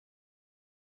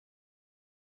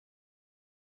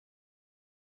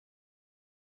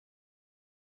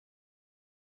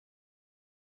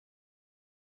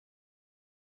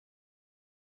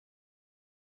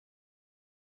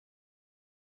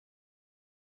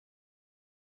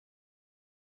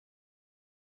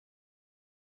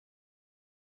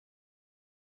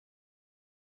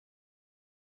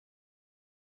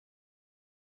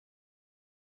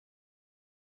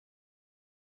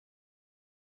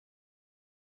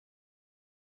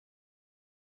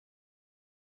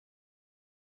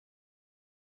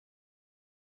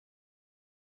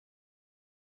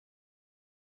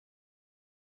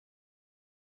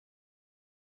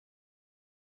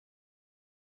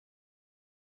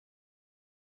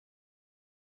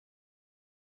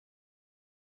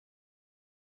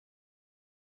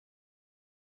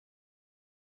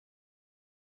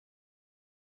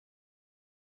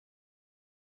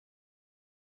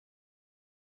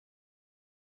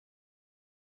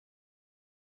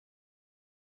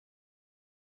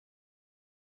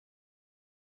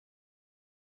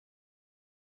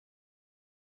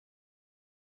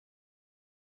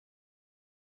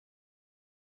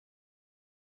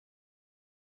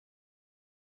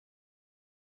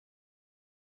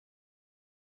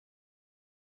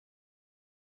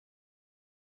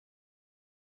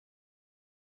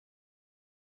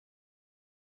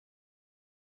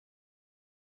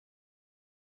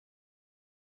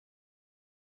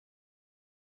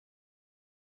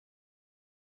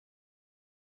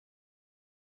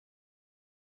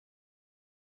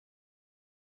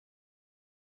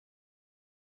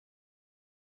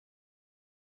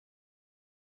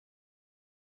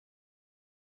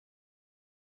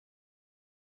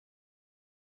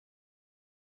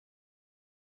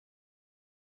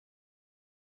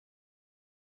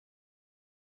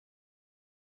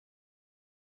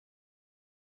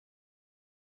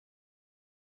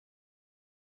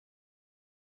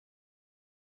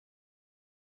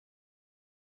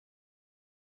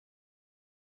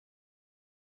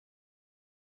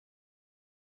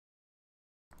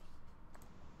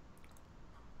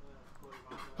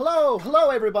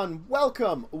Hello everyone,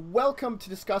 welcome to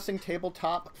Discussing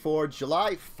Tabletop for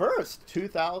July 1st,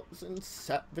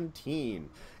 2017.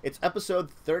 It's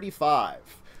episode 35.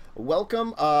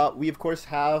 Welcome, we of course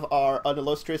have our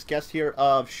illustrious guest here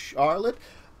of Charlotte.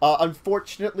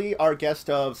 Unfortunately, our guest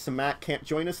of Samat can't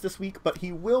join us this week, but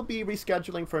he will be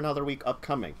rescheduling for another week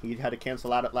upcoming. He had to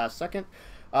cancel out at last second.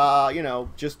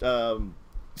 Some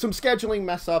scheduling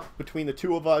mess up between the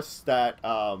two of us that,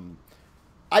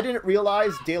 I didn't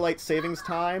realize daylight savings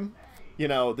time,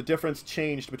 the difference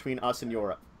changed between us and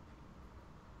Europe.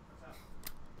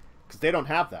 Because they don't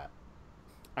have that.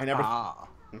 I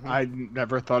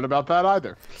never thought about that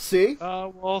either. See?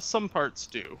 Well, some parts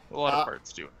do. A lot of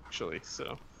parts do, actually,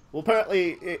 so... Well,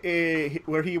 apparently,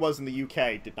 where he was in the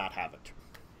UK did not have it.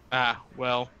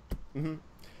 Well... Mm-hmm.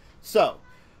 So,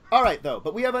 alright, though.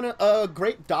 But we have a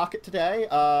great docket today.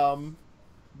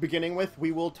 Beginning with,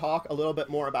 we will talk a little bit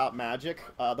more about Magic.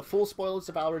 The full spoilers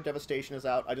of our Devastation is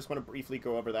out. I just want to briefly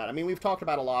go over that. I mean, we've talked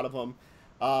about a lot of them.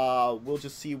 We'll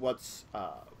just see what's...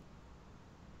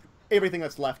 everything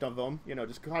that's left of them.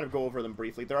 Just kind of go over them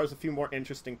briefly. There is a few more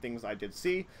interesting things I did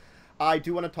see. I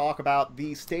do want to talk about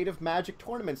the state of Magic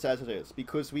tournaments as it is,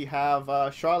 because we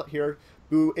have Charlotte here,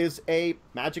 who is a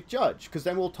Magic judge. Because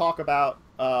then we'll talk about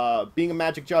being a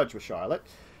Magic judge with Charlotte.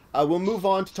 We'll move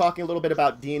on to talking a little bit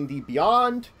about D&D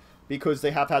Beyond, because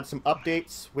they have had some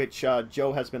updates, which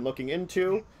Joe has been looking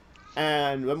into.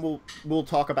 And then we'll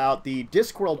talk about the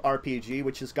DiskWorld RPG,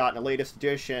 which has gotten a latest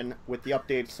edition with the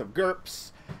updates of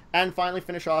GURPS. And finally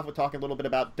finish off with talking a little bit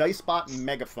about Dicebot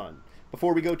Megafun,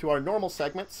 before we go to our normal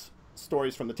segments,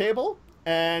 Stories from the Table,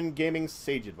 and Gaming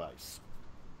Sage Advice.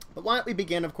 But why don't we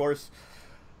begin, of course,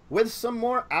 with some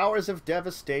more hours of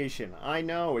Devastation. I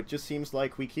know, it just seems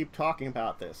like we keep talking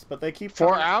about this, but they keep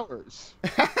talking... 4 hours.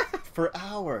 For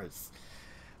hours.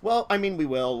 Well, I mean, we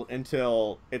will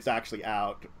until it's actually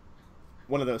out.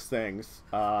 One of those things.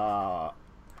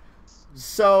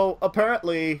 So,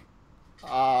 apparently,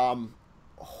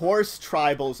 horse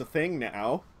tribal's a thing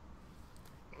now.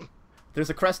 There's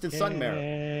a Crested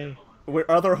Sunmare, where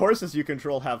other horses you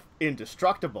control have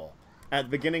Indestructible. At the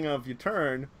beginning of your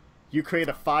turn, you create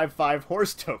a 5/5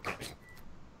 horse token.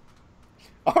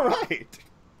 Alright.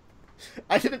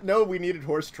 I didn't know we needed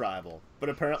horse tribal, but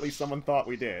apparently someone thought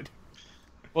we did.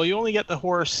 Well, you only get the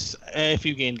horse if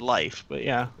you gained life, but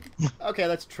yeah. Okay,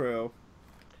 that's true.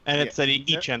 And it's at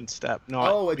each end step,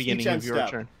 not it's beginning of your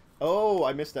turn. Oh,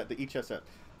 I missed that. The each end step.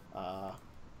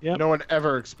 Yep. No one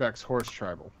ever expects horse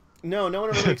tribal. No one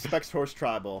really expects horse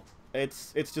tribal.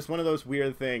 It's just one of those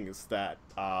weird things that,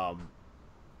 I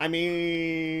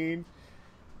mean,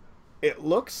 it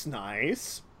looks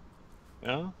nice.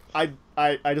 Yeah. I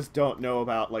just don't know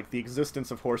about, like, the existence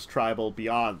of horse tribal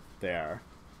beyond there.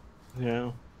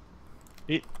 Yeah.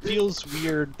 It feels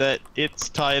weird that it's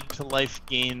tied to life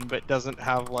gain, but doesn't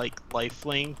have, like,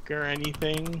 lifelink or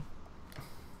anything.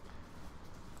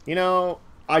 Or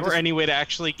any way to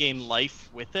actually gain life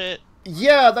with it.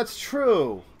 Yeah, that's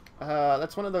true.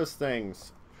 That's one of those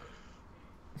things.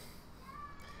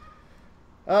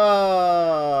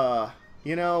 I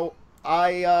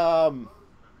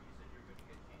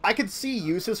could see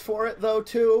uses for it, though,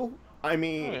 too. I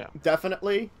mean,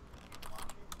 definitely.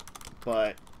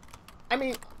 But, I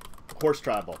mean, horse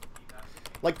tribal.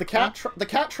 Like, the cat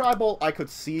tribal I could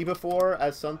see before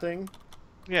as something.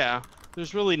 Yeah,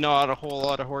 there's really not a whole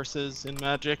lot of horses in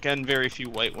Magic, and very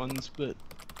few white ones, but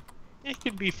it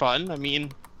could be fun. I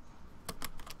mean,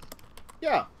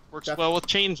 yeah, works well with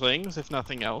changelings, if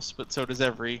nothing else, but so does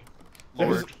every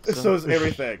lord. So does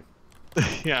everything.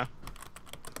 Yeah.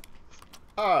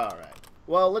 Alright.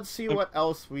 Well, let's see what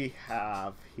else we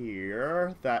have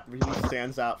here that really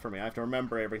stands out for me. I have to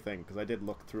remember everything, because I did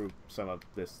look through some of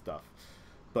this stuff.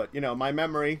 But, my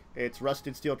memory, it's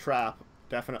Rusted Steel Trap,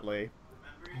 definitely.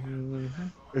 Mm-hmm.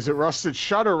 Is it rusted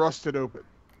shut or rusted open?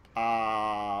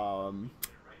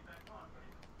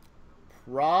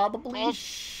 Probably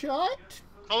shut?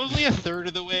 Probably a third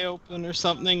of the way open or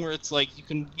something, where it's like you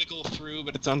can wiggle through,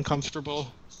 but it's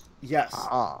uncomfortable. Yes,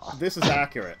 this is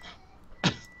accurate.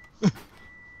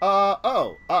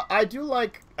 I do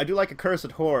like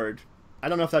Accursed Horde. I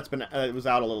don't know if that's been it was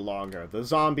out a little longer. The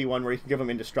zombie one where you can give them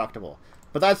Indestructible,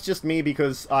 but that's just me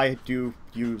because I do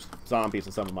use zombies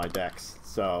in some of my decks.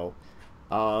 So,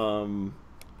 so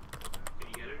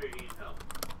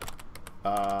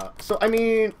I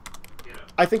mean,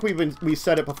 I think we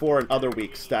said it before in other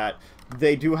weeks that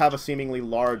they do have a seemingly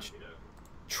large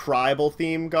tribal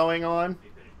theme going on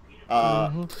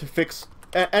to fix.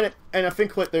 And I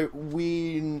think what it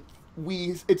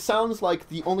sounds like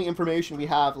the only information we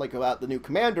have like about the new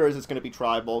commander is it's going to be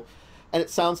tribal, And it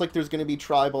sounds like there's going to be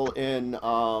tribal in,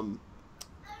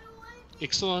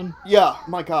 Ixalan? Yeah,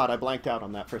 my god, I blanked out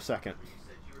on that for a second.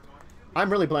 I'm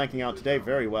really blanking out today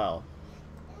very well.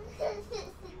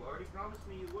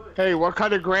 Hey, what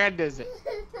kind of grand is it?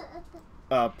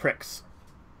 Pricks.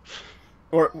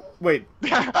 Or, wait.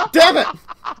 Damn it!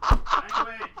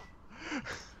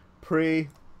 Pre.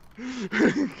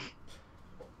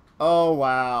 Oh,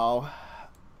 wow.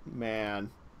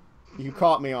 Man. You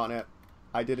caught me on it.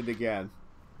 I did it again.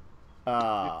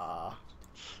 I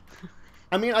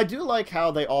mean, I do like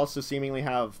how they also seemingly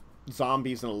have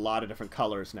zombies in a lot of different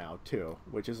colors now, too,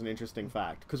 which is an interesting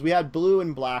fact. Because we had blue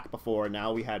and black before,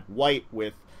 now we had white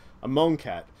with a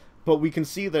Monket. But we can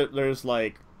see that there's,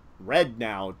 like, red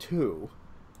now, too.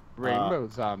 Rainbow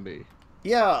zombie.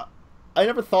 Yeah, I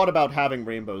never thought about having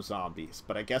rainbow zombies,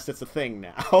 but I guess it's a thing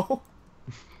now.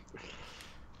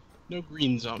 No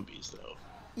green zombies, though.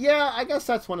 Yeah, I guess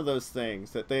that's one of those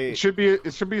things that they... It should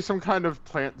be some kind of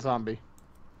plant zombie.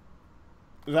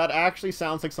 That actually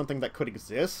sounds like something that could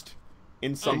exist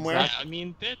in somewhere. Yeah, I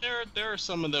mean, there are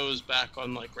some of those back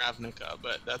on, like, Ravnica,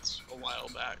 but that's a while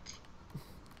back.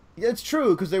 Yeah, it's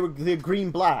true, because they're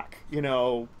green-black, you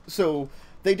know, so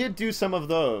they did do some of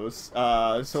those,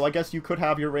 so I guess you could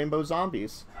have your rainbow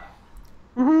zombies.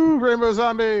 Woohoo, rainbow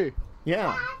zombie!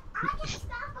 Yeah.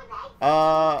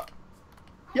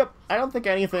 Yep, I don't think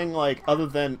anything, like, other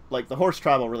than, like, the horse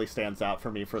tribal really stands out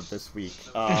for me for this week.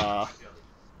 The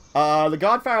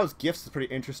God Pharaoh's Gifts is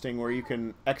pretty interesting, where you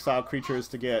can exile creatures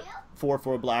to get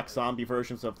 4/4 black zombie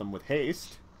versions of them with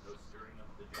haste.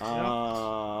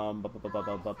 Well,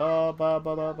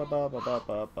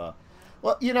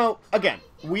 you know, again,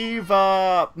 we've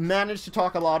managed to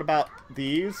talk a lot about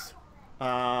these.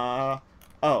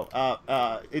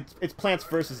 It's Plants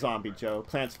vs. Zombie, Joe.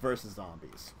 Plants vs.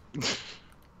 Zombies.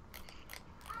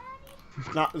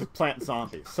 Not plant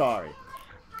zombies, sorry.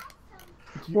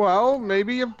 Well,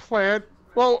 maybe a plant.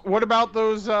 Well, what about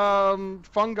those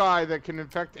fungi that can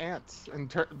infect ants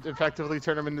and effectively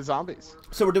turn them into zombies?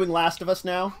 So we're doing Last of Us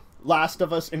now? Last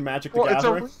of Us in Magic the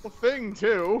Gathering? It's a real thing,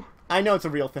 too. I know it's a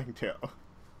real thing, too.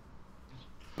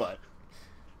 But...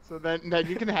 So then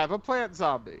you can have a plant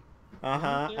zombie. There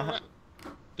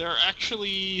are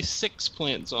actually 6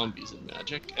 plant zombies in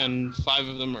Magic, and 5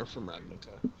 of them are from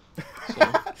Ravnica.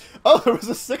 So... Oh, there was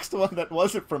a 6th one that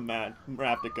wasn't from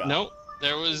Ravnica. Nope.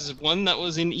 There was one that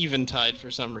was in Eventide for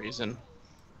some reason.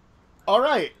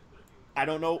 Alright. I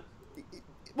don't know.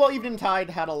 Well, Eventide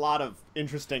had a lot of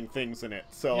interesting things in it,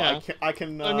 so yeah. I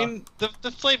can I mean,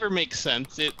 the flavor makes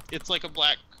sense. It's like a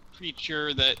black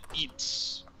creature that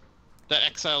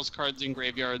exiles cards in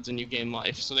graveyards and you gain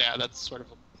life. So yeah, that's sort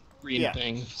of a green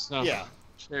thing. So yeah.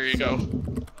 There you go.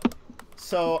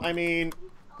 So, I mean,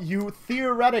 you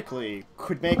theoretically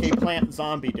could make a plant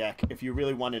zombie deck if you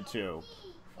really wanted to.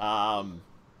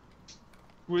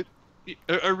 With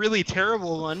a really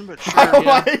terrible one, but sure,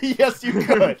 yeah. Yes, you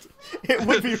could. It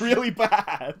would be really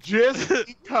bad. Just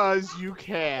because you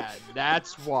can.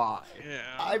 That's why. Yeah.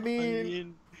 I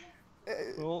mean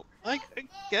well, I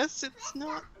guess it's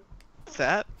not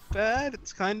that bad.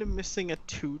 It's kind of missing a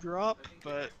 2-drop,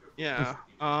 but yeah.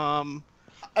 I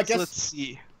guess. So let's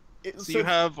see. So you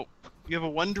have a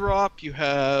 1-drop. You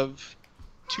have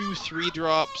 2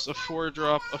 3-drops, a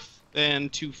 4-drop,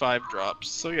 and 2 5-drops.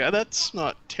 So yeah, that's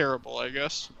not terrible, I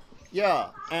guess. Yeah,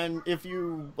 and if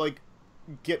you, like,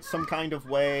 get some kind of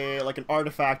way, like an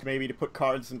artifact maybe, to put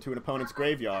cards into an opponent's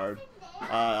graveyard,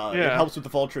 it helps with the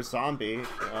Vulture Zombie.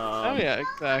 Oh yeah,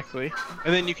 exactly.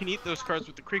 And then you can eat those cards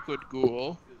with the Creekwood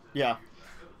Ghoul. Yeah.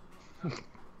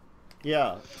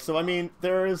 Yeah, so I mean,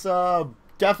 there's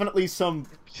definitely some...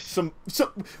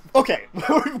 Okay,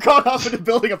 we've gone off into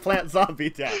building a plant zombie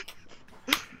deck.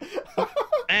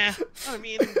 I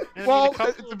mean, well,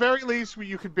 at the very least,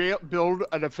 you could build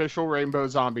an official rainbow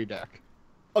zombie deck.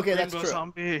 Okay, that's true.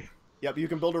 Zombie. Yep, you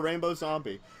can build a rainbow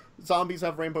zombie. Zombies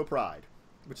have rainbow pride,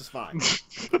 which is fine.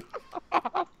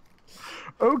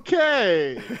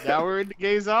 Okay, now we're into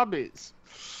gay zombies.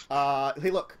 Hey,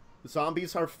 look,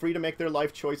 zombies are free to make their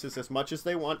life choices as much as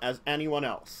they want as anyone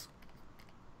else.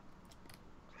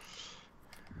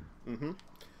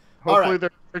 Hopefully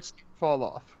their hearts fall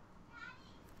off.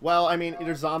 Well, I mean,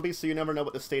 they're zombies, so you never know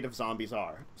what the state of zombies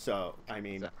are. So, I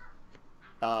mean,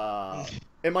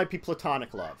 it might be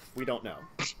platonic love. We don't know.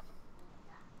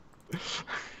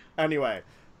 Anyway,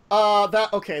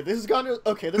 this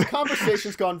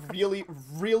conversation's gone really,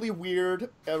 really weird,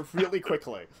 really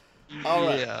quickly. All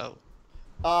right. Yeah.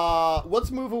 Let's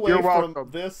move away from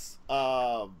this.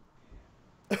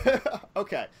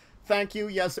 Okay. Thank you.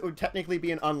 Yes, it would technically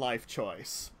be an unlife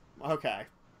choice. Okay.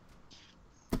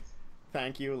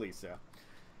 Thank you, Elisa.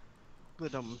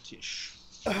 Badum-tish.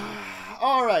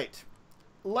 All right.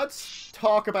 Let's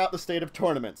talk about the state of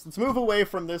tournaments. Let's move away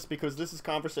from this because this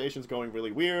conversation's going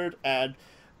really weird. And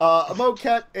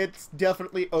Moket, it's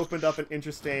definitely opened up an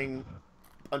interesting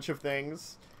bunch of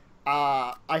things.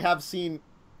 I have seen,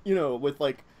 with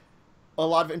like a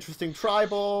lot of interesting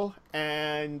tribal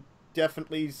and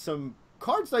definitely some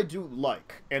cards I do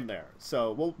like in there.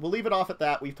 So we'll leave it off at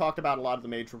that. We've talked about a lot of the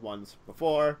major ones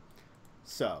before.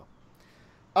 So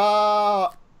I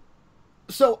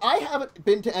haven't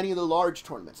been to any of the large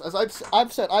tournaments. As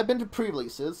I've said, I've been to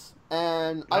pre-releases,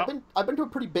 and yep. I've been to a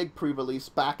pretty big pre-release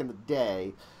back in the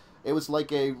day. It was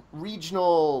like a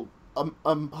regional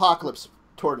apocalypse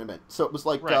tournament, so it was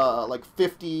like like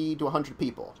 50 to 100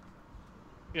 people.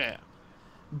 Yeah.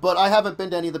 But I haven't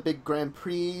been to any of the big Grand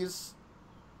Prix.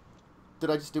 Did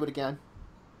I just do it again?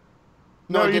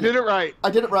 No, you did it right. I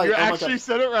did it right. You actually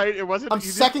said it right. It wasn't. I'm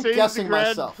second guessing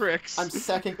myself. Pricks. I'm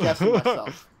second guessing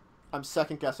myself. I'm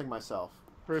second guessing myself.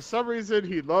 For some reason,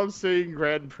 he loves saying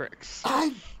Grand Prix.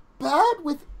 I'm bad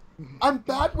with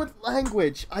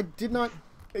language. I did not.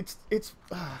 It's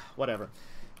whatever.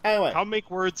 Anyway. How make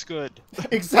words good?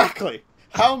 Exactly.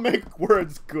 How make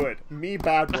words good? Me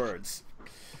bad words.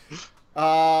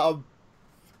 Oh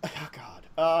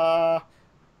God.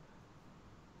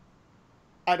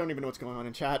 I don't even know what's going on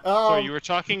in chat. So you were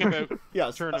talking about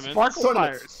yes, tournaments. Sparkle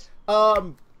Fires.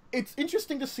 It's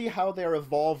interesting to see how they're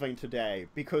evolving today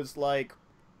because, like,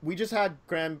 we just had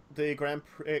the Grand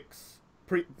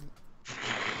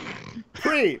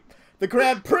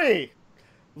Prix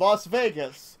Las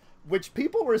Vegas, which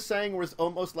people were saying was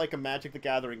almost like a Magic the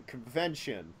Gathering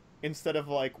convention instead of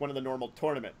like one of the normal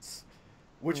tournaments,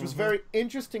 which was very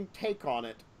interesting take on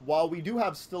it. While we do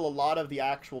have still a lot of the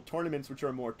actual tournaments, which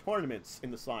are more tournaments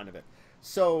in the sign of it.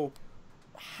 So,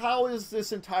 how is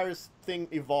this entire thing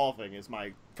evolving is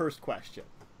my first question.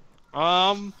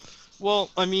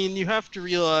 Well, I mean, you have to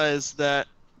realize that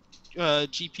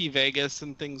GP Vegas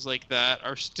and things like that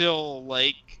are still,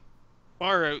 like,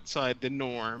 far outside the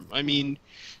norm. I mean,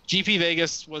 GP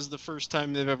Vegas was the first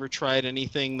time they've ever tried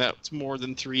anything that's more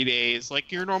than 3 days.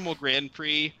 Like, your normal Grand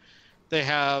Prix, they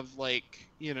have, like,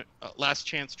 last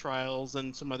chance trials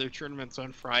and some other tournaments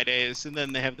on Fridays, and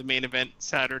then they have the main event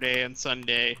Saturday and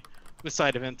Sunday with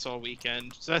side events all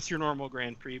weekend. So that's your normal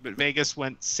Grand Prix. But Vegas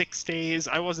went 6 days.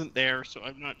 I wasn't there, so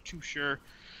I'm not too sure.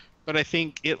 But I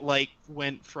think it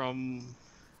went from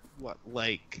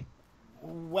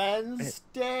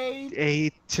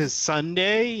Wednesday to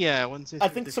Sunday. Yeah, Wednesday. I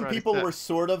think some people were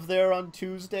sort of there on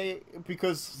Tuesday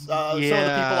because some of the people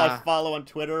I follow on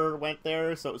Twitter went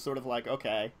there. So it was sort of like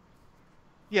okay.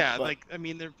 Yeah, but, I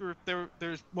mean, there's.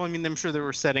 Well, I mean, I'm sure they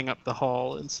were setting up the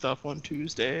hall and stuff on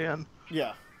Tuesday and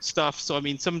stuff. So I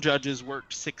mean, some judges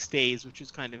worked 6 days, which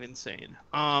is kind of insane.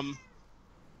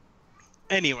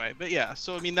 Anyway, but yeah,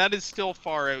 so I mean, that is still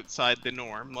far outside the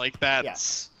norm. Like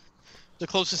that's the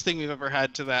closest thing we've ever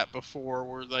had to that before.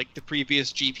 Were like the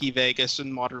previous GP Vegas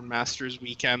and Modern Masters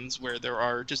weekends, where there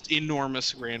are just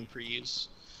enormous Grand Prix.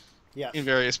 In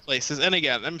various places. And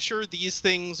again, I'm sure these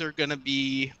things are going to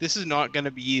be... This is not going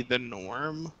to be the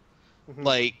norm.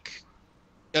 Like,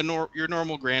 your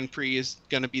normal Grand Prix is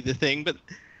going to be the thing. But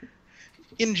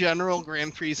in general,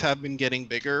 Grand Prix have been getting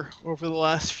bigger over the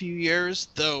last few years.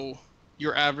 Though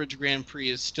your average Grand Prix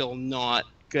is still not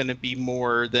going to be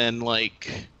more than,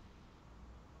 like,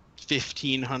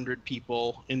 1,500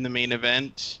 people in the main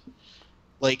event.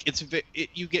 Like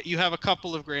you have a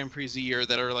couple of Grand Prix a year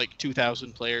that are like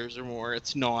 2,000 players or more.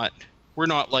 We're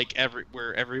not like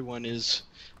where everyone is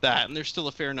that, and there's still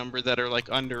a fair number that are like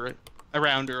around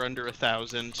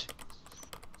 1,000.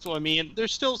 So I mean,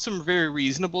 there's still some very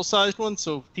reasonable sized ones,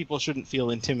 so people shouldn't feel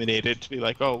intimidated to be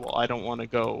like, oh well, I don't want to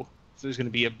go. So there's going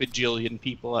to be a bajillion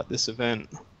people at this event.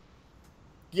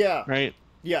 Yeah. Right.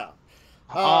 Yeah.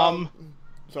 So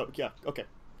yeah, okay.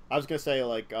 I was gonna say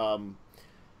like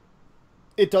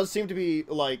it does seem to be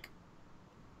like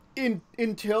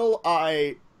until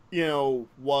I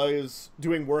was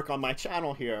doing work on my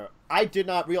channel here, I did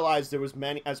not realize there was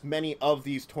as many of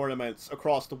these tournaments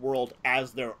across the world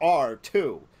as there are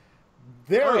too.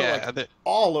 They're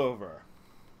all over.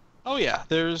 Oh yeah,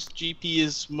 there's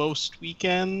GPs most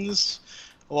weekends.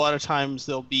 A lot of times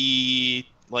there'll be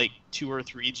like 2 or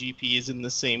 3 GPs in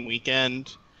the same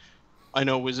weekend. I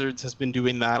know Wizards has been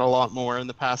doing that a lot more in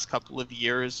the past couple of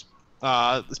years.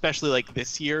 Especially like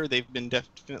this year, they've been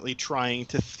definitely trying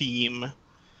to theme.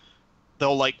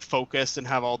 They'll like focus and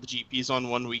have all the GPs on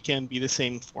one weekend be the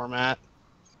same format.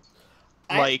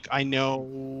 I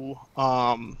know,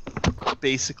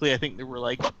 basically I think there were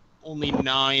like only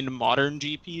 9 modern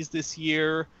GPs this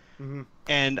year,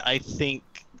 and I think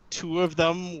 2 of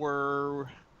them were,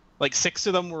 like 6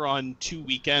 of them were on 2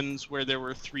 weekends where there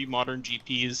were 3 modern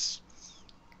GPs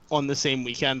on the same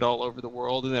weekend all over the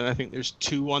world, and then I think there's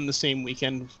 2 on the same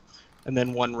weekend, and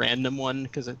then 1 random one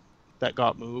because that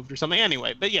got moved or something.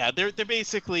 Anyway, but yeah, they're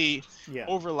basically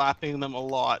overlapping them a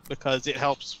lot because it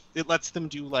lets them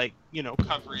do like, you know,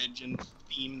 coverage and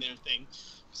theme their thing.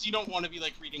 Because you don't want to be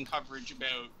like reading coverage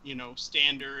about, you know,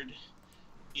 standard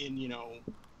in, you know,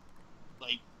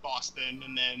 like Boston,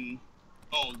 and then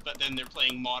but then they're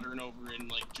playing modern over in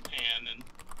like Japan, and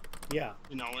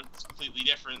you know, it's completely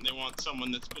different. They want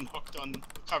someone that's been hooked on the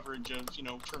coverage of, you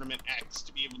know, tournament X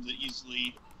to be able to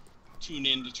easily tune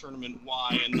in to tournament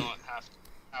Y and not have to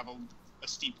have a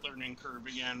steep learning curve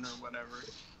again or whatever.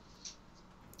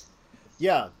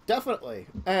 Yeah, definitely.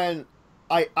 And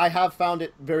I have found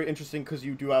it very interesting because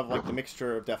you do have like the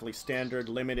mixture of definitely standard,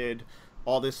 limited,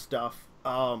 all this stuff.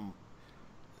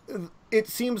 It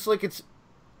seems like it's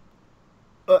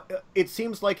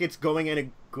going in a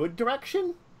good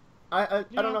direction. I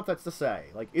don't know if that's to say.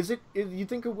 Like, you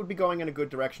think it would be going in a good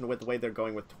direction with the way they're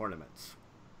going with tournaments?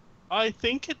 I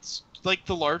think it's like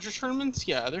the larger tournaments.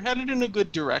 Yeah, they're headed in a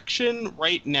good direction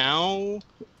right now.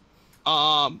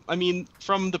 I mean,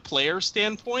 from the player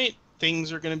standpoint,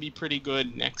 things are going to be pretty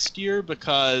good next year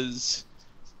because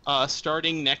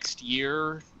starting next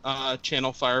year,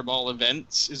 Channel Fireball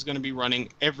Events is going to be running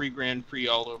every Grand Prix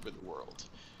all over the world.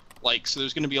 Like, so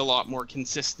there's going to be a lot more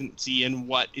consistency in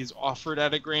what is offered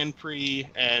at a Grand Prix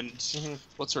and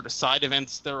what sort of side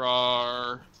events there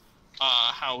are,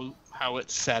 how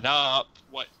it's set up,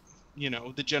 what, you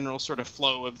know, the general sort of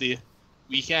flow of the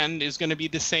weekend is going to be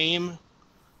the same,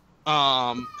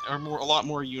 or a lot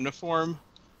more uniform,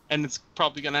 and it's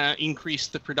probably going to increase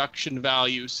the production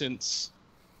value since,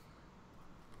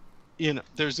 you know,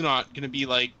 there's not going to be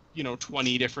like, you know,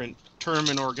 20 different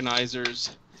tournament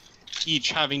organizers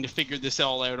each having to figure this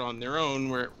all out on their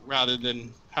own, rather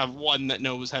than have one that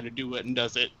knows how to do it and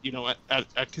does it, you know, at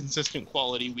a consistent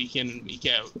quality week in and week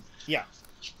out. Yeah.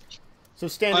 So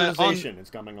standardization is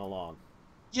coming along.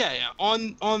 Yeah.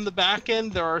 On the back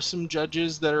end, there are some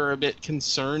judges that are a bit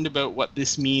concerned about what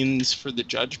this means for the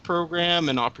judge program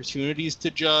and opportunities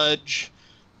to judge.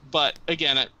 But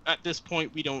again, at this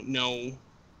point, we don't know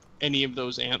any of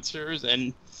those answers,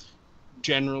 and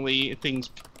generally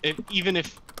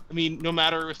no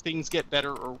matter if things get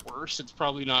better or worse, it's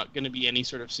probably not going to be any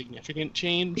sort of significant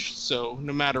change. So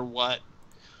no matter what,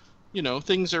 you know,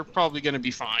 things are probably going to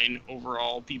be fine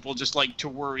overall. People just like to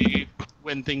worry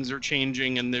when things are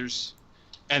changing and there's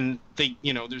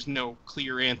no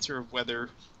clear answer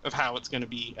of how it's going to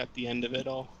be at the end of it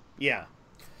all. Yeah.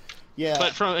 Yeah.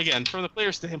 But from the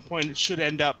player standpoint, it should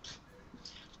end up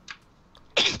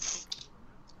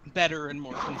better and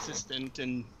more consistent,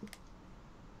 and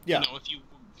you know, if you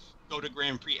go to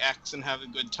Grand Prix X and have a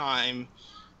good time,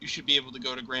 you should be able to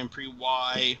go to Grand Prix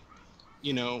Y,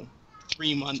 you know,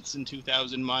 3 months and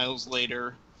 2,000 miles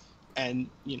later, and,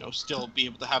 you know, still be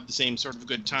able to have the same sort of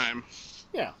good time.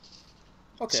 Yeah.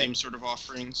 Okay. Same sort of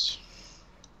offerings.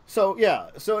 So, yeah.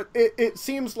 So it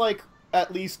seems like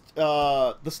at least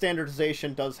the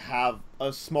standardization does have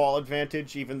a small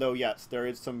advantage, even though, yes, there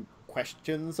is some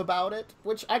questions about it,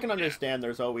 which I can understand.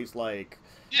 There's always, like,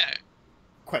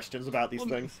 questions about these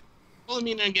things. Well, I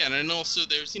mean, again, and also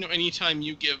there's, you know, anytime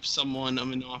you give someone a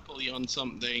monopoly on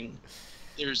something,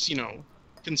 there's, you know,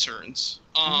 concerns.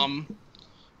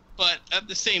 But at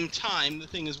the same time, the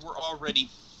thing is, we're already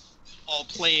all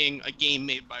playing a game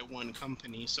made by one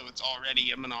company, so it's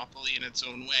already a monopoly in its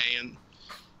own way, and,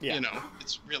 you know,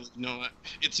 it's really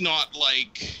it's not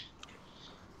like,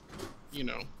 you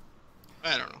know,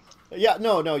 I don't know. Yeah,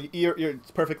 no,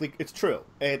 it's perfectly, it's true.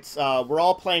 It's, we're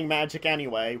all playing Magic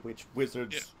anyway, which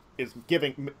Wizards is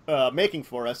making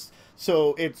for us,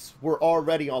 so we're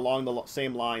already along the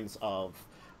same lines of,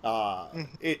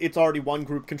 it's already one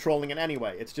group controlling it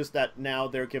anyway. It's just that now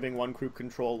they're giving one group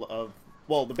control of,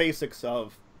 well, the basics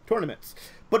of tournaments.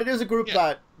 But it is a group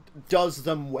that does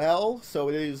them well, so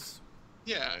it is...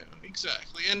 Yeah,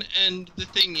 exactly. And the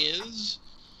thing is,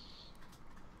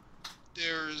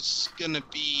 there's gonna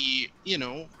be, you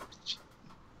know,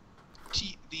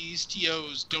 these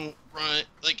TOs don't run,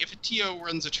 like, if a TO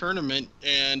runs a tournament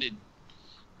and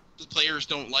the players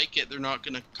don't like it, they're not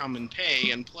gonna come and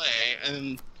pay and play,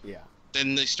 and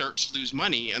then they start to lose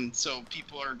money, and so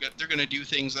people they're gonna do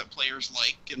things that players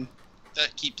like and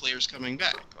that keep players coming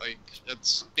back. Like,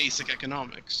 that's basic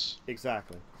economics.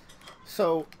 Exactly.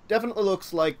 So definitely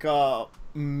looks like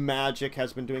Magic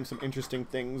has been doing some interesting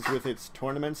things with its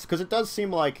tournaments, because it does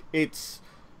seem like it's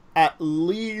at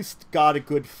least got a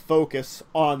good focus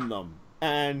on them.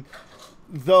 And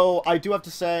Though I do have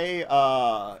to say,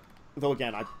 though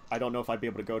again, I don't know if I'd be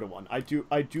able to go to one. I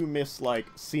do miss like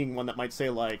seeing one that might say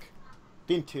like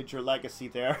vintage or legacy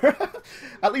there.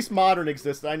 At least modern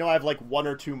exists. I know I have like 1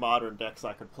 or 2 modern decks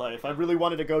I could play if I really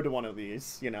wanted to go to one of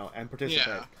these, you know, and participate.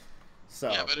 Yeah. So.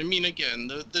 Yeah, but I mean, again,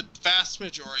 the vast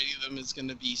majority of them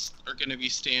are gonna be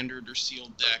standard or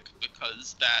sealed deck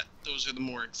because those are the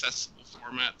more accessible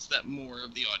formats that more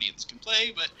of the audience can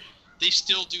play. But they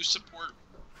still do support,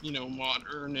 you know,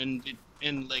 modern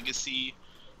and legacy.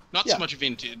 Not so much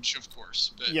vintage, of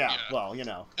course, but yeah. Well, you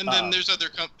know. And then there's other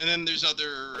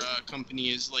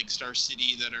companies like Star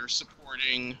City that are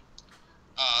supporting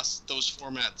those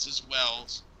formats as well,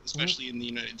 especially in the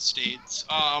United States.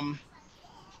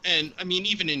 And I mean,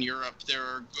 even in Europe, there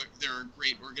are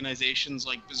great organizations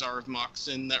like Bazaar of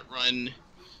Moxon that run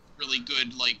really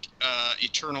good like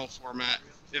Eternal format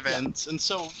events, and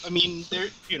so I mean,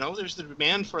 there's the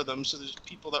demand for them. So there's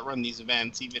people that run these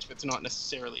events, even if it's not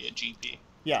necessarily a GP.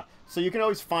 Yeah, so you can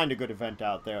always find a good event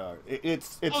out there.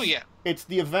 It's It's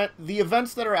the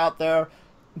events that are out there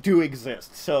do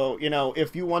exist. So, you know,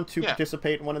 if you want to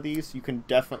participate in one of these, you can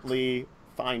definitely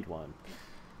find one.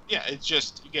 Yeah, it's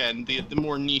just, again, the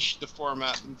more niche the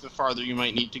format, the farther you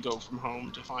might need to go from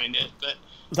home to find it. But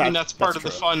I mean, that's part of the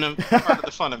fun of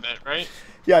it, right?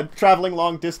 Yeah, traveling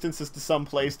long distances to some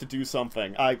place to do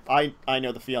something. I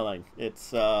know the feeling.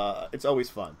 It's always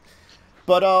fun.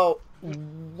 But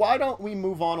why don't we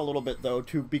move on a little bit though,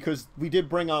 because we did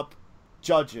bring up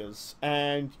judges,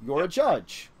 and you're a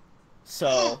judge.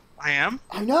 So I am.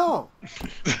 I know.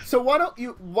 So why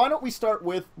don't we start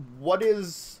with what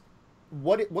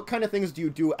kind of things do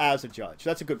you do as a judge?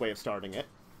 That's a good way of starting it.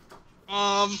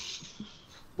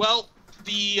 Well,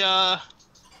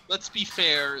 let's be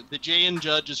fair. The J in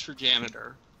judge is for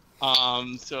janitor.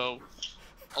 So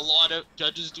a lot of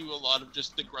judges do a lot of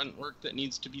just the grunt work that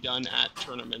needs to be done at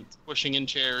tournaments: pushing in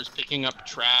chairs, picking up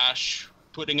trash,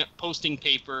 posting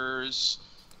papers,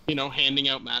 you know, handing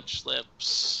out match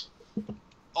slips,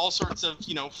 all sorts of,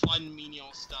 you know, fun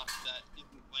menial stuff that isn't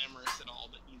glamorous at all,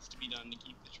 but needs to be done to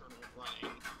keep the tournament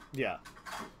running. Yeah.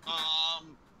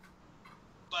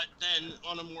 But then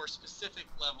on a more specific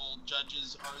level,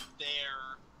 judges are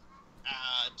there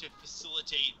to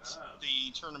facilitate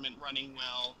the tournament running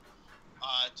well,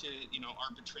 to, you know,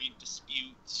 arbitrate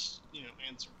disputes, you know,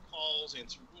 answer calls,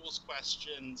 answer rules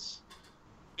questions,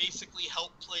 basically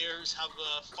help players have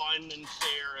a fun and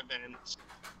fair event.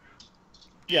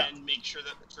 Yeah. And make sure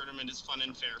that the tournament is fun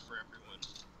and fair for everyone.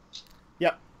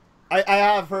 Yep. I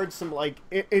have heard some like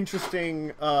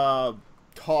interesting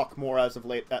talk more as of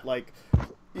late that like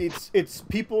it's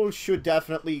people should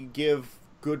definitely give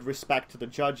good respect to the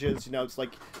judges. You know, it's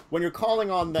like when you're calling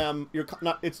on them,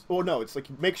 it's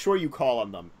like make sure you call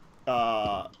on them.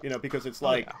 You know, because it's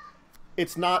like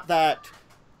it's not that,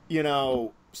 you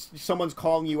know, someone's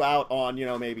calling you out on, you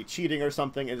know, maybe cheating or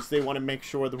something. It's they want to make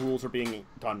sure the rules are being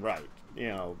done right. You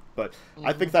know, but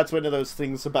I think that's one of those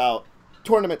things about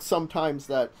tournaments sometimes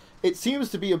that it seems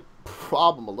to be a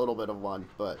problem, a little bit of one,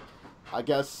 but I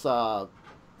guess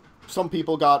some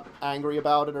people got angry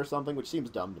about it or something, which seems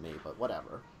dumb to me, but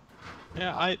whatever.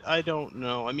 Yeah, I don't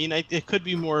know. I mean, it could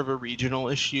be more of a regional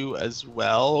issue as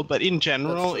well, but in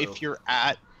general, if you're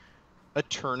at a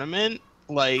tournament,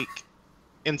 like,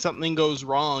 and something goes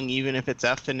wrong, even if it's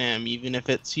F&M, even if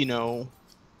it's, you know,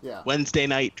 Wednesday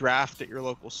night draft at your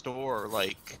local store,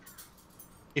 like,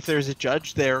 if there's a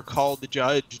judge there, call the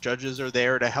judge. Judges are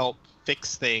there to help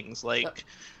fix things. Like,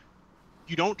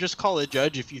 you don't just call a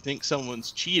judge if you think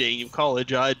someone's cheating. You call a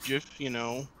judge if, you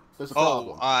know, there's a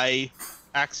problem. I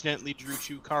accidentally drew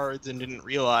 2 cards and didn't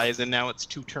realize, and now it's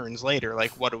 2 turns later.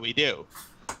 Like, what do we do?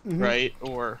 Right?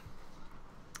 Or,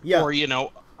 you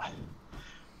know,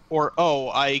 or,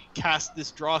 I cast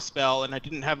this draw spell and I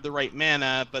didn't have the right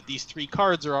mana, but these 3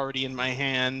 cards are already in my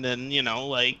hand, and, you know,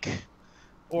 like,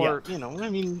 or, you know, I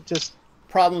mean, just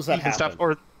problems that happen. Stuff,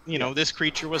 or, you know, this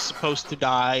creature was supposed to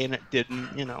die and it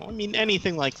didn't, you know, I mean,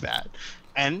 anything like that.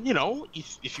 And, you know,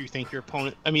 if you think your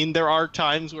opponent, I mean, there are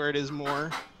times where it is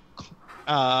more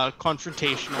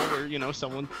confrontational, where, you know,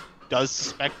 someone does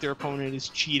suspect their opponent is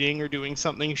cheating or doing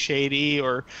something shady,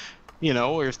 or, you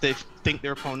know, or if they think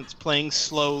their opponent's playing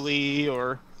slowly,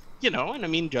 or, you know, and I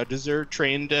mean, judges are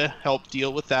trained to help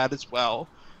deal with that as well.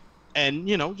 And,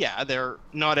 you know,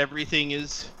 not everything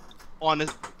is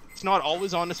honest. It's not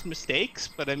always honest mistakes,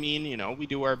 but I mean, you know, we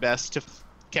do our best to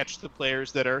catch the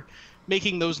players that are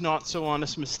making those not so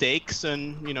honest mistakes,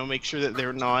 and, you know, make sure that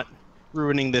they're not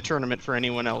ruining the tournament for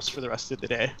anyone else for the rest of the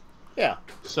day. Yeah.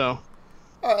 So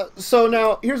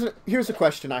now here's a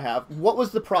question I have. What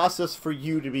was the process for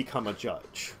you to become a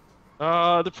judge?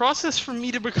 The process for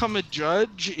me to become a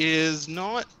judge is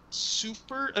not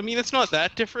super. I mean, it's not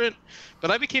that different,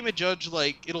 but I became a judge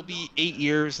it'll be 8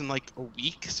 years in a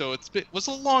week, so it was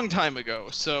a long time ago.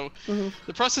 So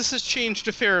the process has changed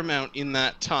a fair amount in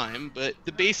that time, but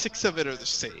the basics of it are the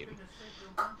same.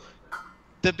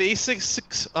 The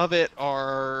basics of it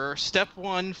are: step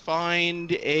 1,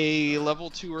 find a level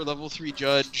 2 or level 3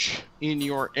 judge in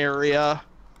your area,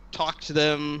 talk to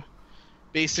them,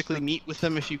 basically meet with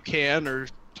them if you can, or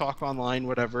talk online,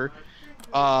 whatever.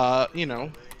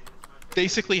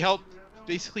 Basically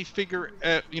figure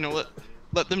out,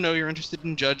 let them know you're interested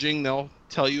in judging. They'll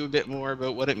tell you a bit more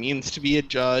about what it means to be a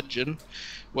judge and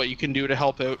what you can do to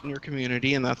help out in your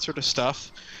community and that sort of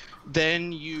stuff.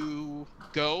 Then you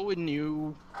go and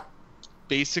you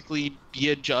basically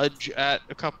be a judge at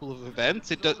a couple of events.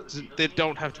 They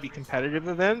don't have to be competitive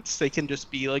events. They can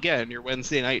just be, again, your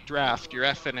Wednesday night draft, your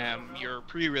F&M, your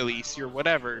pre-release, your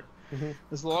whatever.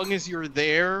 As long as you're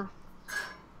there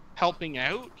helping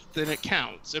out, then it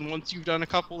counts. And once you've done a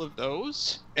couple of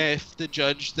those, if the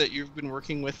judge that you've been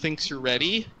working with thinks you're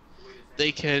ready,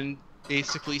 they can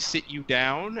basically sit you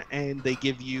down and they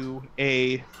give you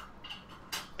a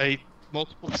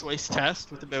multiple choice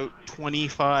test with about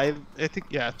 25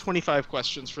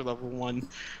 questions for level 1.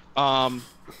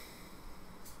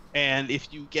 And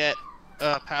if you get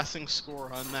a passing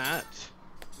score on that,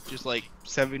 which is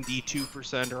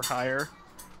 72% or higher,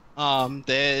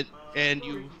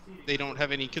 they don't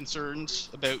have any concerns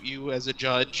about you as a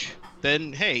judge,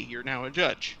 then hey, you're now a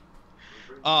judge.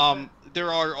 There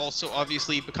are also,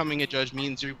 obviously, becoming a judge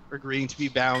means you're agreeing to be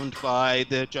bound by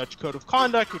the Judge Code of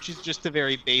Conduct, which is just a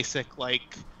very basic,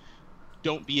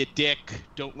 don't be a dick,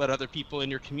 don't let other people in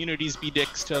your communities be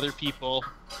dicks to other people,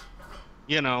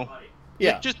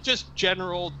 Yeah. Just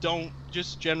general,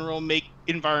 make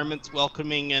environments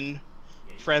welcoming and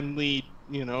friendly,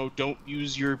 don't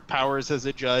use your powers as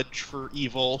a judge for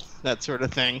evil, that sort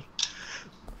of thing.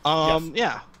 Yes.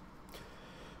 Yeah.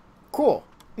 Cool.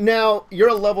 Now, you're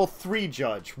a level 3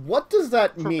 judge. What does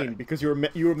that mean? Correct. Because you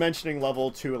were mentioning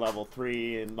level 2, level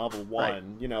 3, and level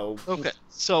 1, Right. Okay,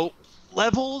 so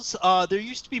levels, there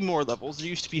used to be more levels. There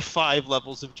used to be 5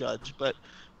 levels of judge, but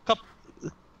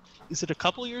is it a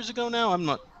couple years ago now? I'm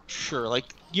not sure.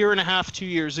 Year and a half, 2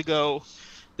 years ago,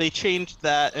 they changed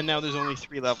that, and now there's only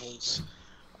 3 levels.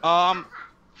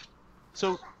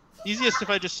 So easiest if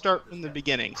I just start from the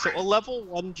beginning. So a level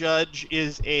 1 judge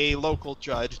is a local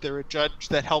judge. They're a judge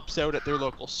that helps out at their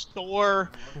local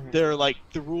store. They're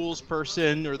the rules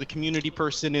person or the community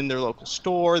person in their local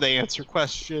store. They answer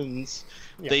questions.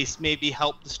 Yeah. They maybe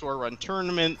help the store run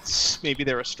tournaments. Maybe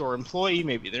they're a store employee.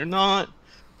 Maybe they're not.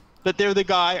 But they're the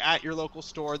guy at your local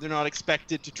store. They're not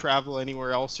expected to travel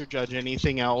anywhere else or judge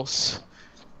anything else.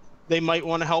 They might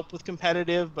want to help with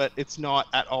competitive, but it's not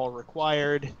at all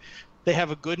required. They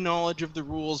have a good knowledge of the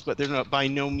rules, but they're not by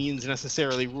no means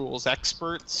necessarily rules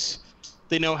experts.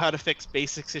 They know how to fix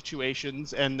basic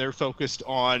situations, and they're focused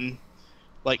on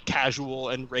casual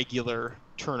and regular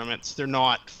tournaments. They're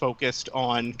not focused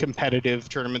on competitive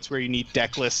tournaments where you need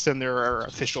deck lists and there are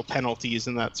official penalties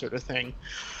and that sort of thing.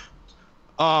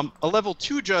 A level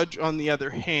 2 judge, on the other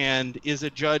hand, is a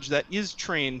judge that is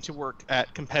trained to work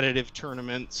at competitive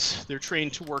tournaments. They're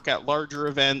trained to work at larger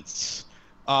events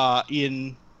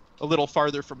in a little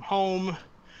farther from home.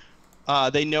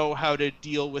 They know how to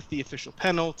deal with the official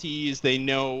penalties. They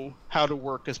know how to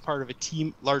work as part of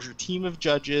a larger team of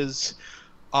judges.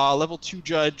 Level 2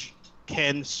 judge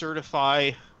can certify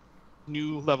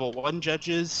new level 1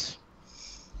 judges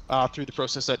through the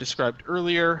process I described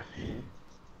earlier.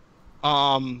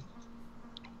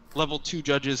 Level 2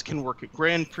 judges can work at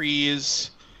Grand Prix,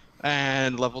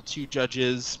 and level 2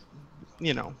 judges,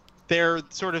 they're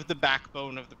sort of the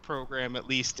backbone of the program, at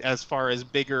least as far as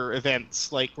bigger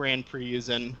events like Grand Prix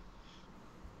and,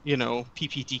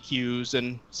 PPTQs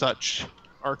and such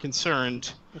are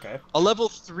concerned. Okay. A level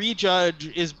 3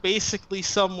 judge is basically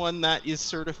someone that is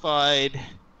certified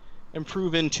and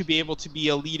proven to be able to be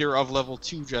a leader of level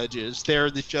 2 judges. They're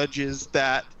the judges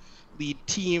that lead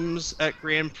teams at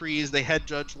Grand Prix. They head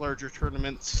judge larger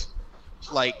tournaments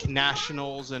like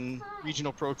nationals and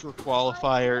regional pro tour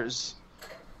qualifiers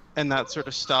and that sort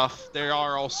of stuff. There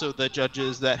are also the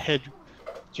judges that head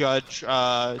judge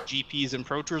GPs and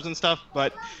pro tours and stuff,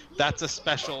 but that's a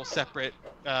special separate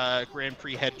Grand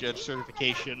Prix head judge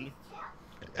certification,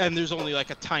 and there's only a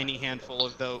tiny handful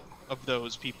of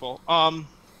those people.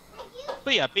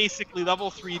 But yeah, basically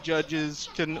level 3 judges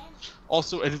can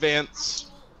also advance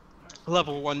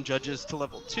level 1 judges to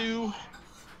level 2.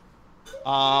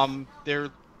 Their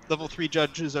level 3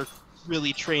 judges are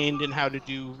really trained in how to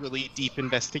do really deep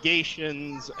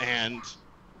investigations and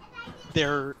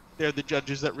they're the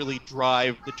judges that really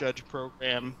drive the judge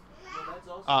program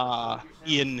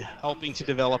in helping to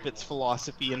develop its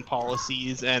philosophy and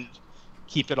policies and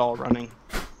keep it all running.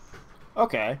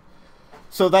 Okay.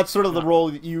 So that's sort of the role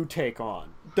that you take on.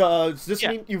 Does this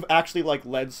mean you've actually, like,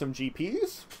 led some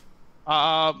GPs?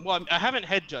 Well, I haven't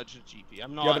head judged a GP.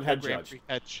 I'm not you haven't head a Grand judge. Prix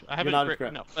hedge. I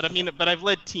haven't. No, but I mean, but I've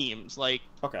led teams. Like,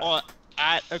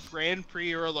 at a Grand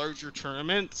Prix or a larger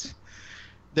tournament,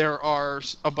 there are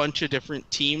a bunch of different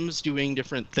teams doing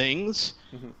different things.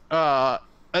 A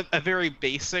very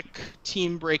basic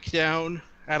team breakdown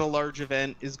at a large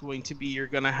event is going to be you're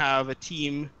going to have a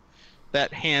team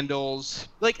that handles,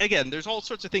 like, again, there's all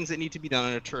sorts of things that need to be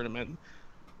done in a tournament.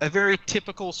 A very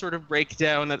typical sort of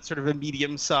breakdown at sort of a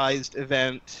medium-sized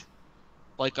event,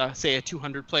 like say a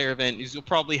 200-player event, is you'll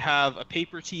probably have a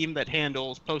paper team that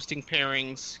handles posting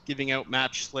pairings, giving out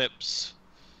match slips.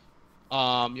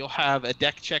 You'll have a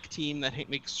deck check team that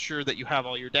makes sure that you have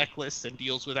all your deck lists and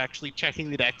deals with actually checking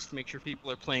the decks to make sure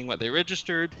people are playing what they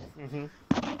registered.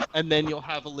 And then you'll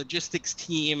have a logistics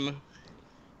team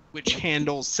which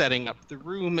handles setting up the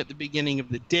room at the beginning of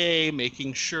the day,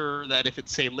 making sure that if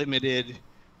it's, say, limited,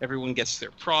 everyone gets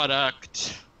their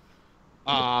product,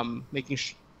 making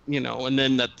sure, and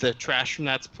then that the trash from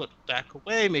that's put back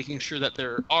away, making sure that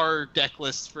there are deck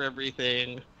lists for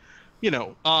everything,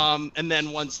 and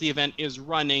then once the event is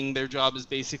running, their job is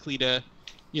basically to,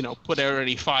 put out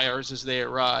any fires as they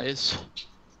arise.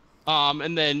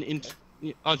 And then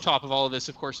on top of all of this,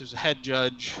 of course, there's a head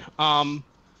judge.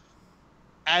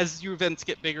 As your events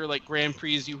get bigger, like Grand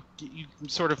Prix, you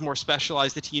sort of more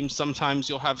specialize the teams. Sometimes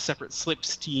you'll have separate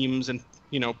slips teams and,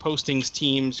 postings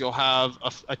teams. You'll have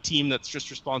a team that's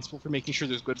just responsible for making sure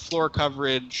there's good floor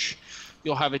coverage.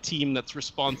 You'll have a team that's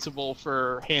responsible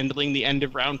for handling the end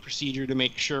of round procedure to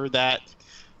make sure that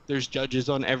there's judges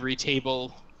on every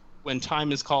table when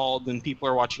time is called and people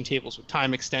are watching tables with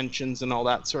time extensions and all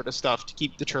that sort of stuff to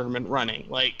keep the tournament running.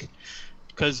 Like,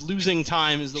 because losing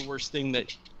time is the worst thing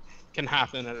that can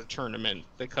happen at a tournament,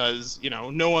 because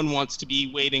no one wants to be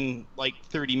waiting like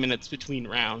 30 minutes between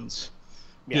rounds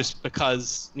just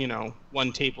because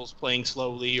one table's playing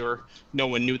slowly or no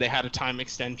one knew they had a time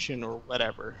extension or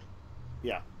whatever.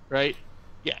 Right.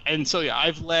 And so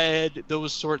I've led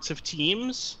those sorts of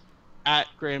teams at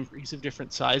Grand Prix of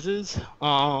different sizes.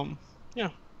 Okay.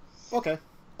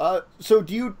 So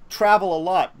do you travel a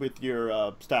lot with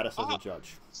your status as a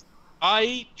judge?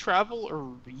 I travel a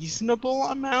reasonable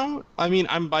amount. I mean,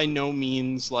 I'm by no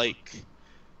means like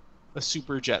a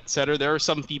super jet setter. There are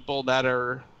some people that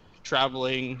are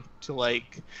traveling to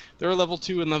there are level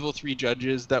 2 and level 3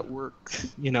 judges that work,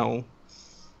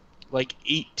 like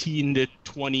 18 to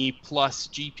 20 plus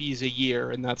GPs a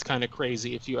year, and that's kind of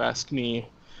crazy if you ask me.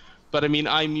 But I mean,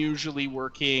 I'm usually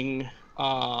working,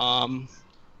 in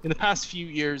the past few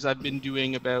years, I've been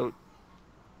doing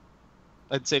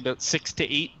I'd say about 6 to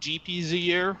 8 GPs a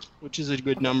year, which is a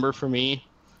good number for me.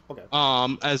 Okay.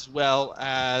 As well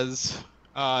as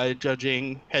head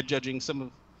judging some of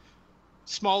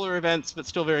smaller events, but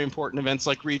still very important events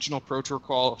like regional Pro Tour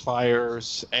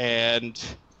qualifiers and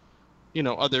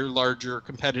other larger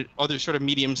other sort of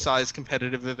medium-sized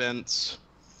competitive events,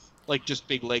 like just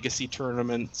big legacy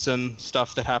tournaments and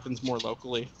stuff that happens more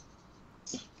locally.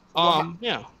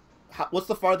 What's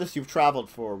the farthest you've traveled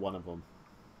for one of them?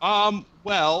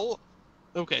 Well,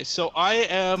 okay, so I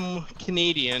am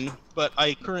Canadian, but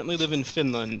I currently live in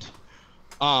Finland.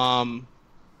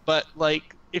 But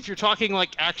if you're talking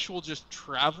actual just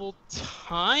travel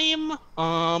time,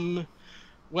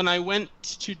 when I went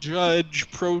to judge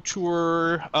Pro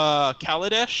Tour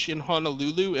Kaladesh in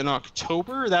Honolulu in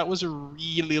October, that was a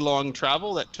really long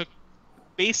travel that took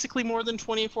basically more than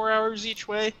 24 hours each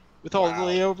way with all the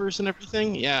layovers and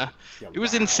everything. It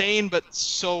was insane, but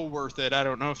so worth it. I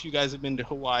don't know if you guys have been to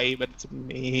Hawaii, but it's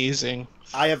amazing.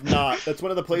 I have not. That's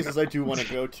one of the places I do want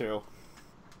to go to.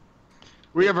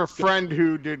 We have a friend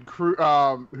who did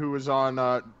who was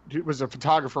a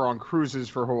photographer on cruises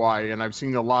for Hawaii, and I've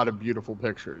seen a lot of beautiful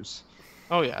pictures.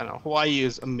 Oh yeah, no, Hawaii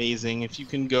is amazing. If you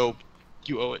can go,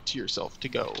 you owe it to yourself to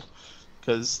go,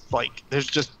 because there's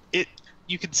just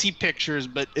you can see pictures,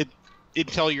 but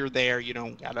until you're there, you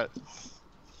don't get it.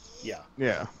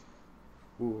 Yeah.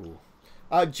 Ooh.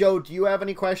 Joe, do you have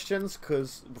any questions?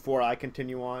 Because before I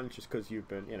continue on, just because you've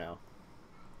been,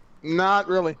 Not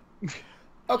really.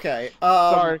 Okay.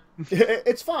 Sorry.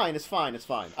 It's fine.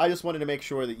 I just wanted to make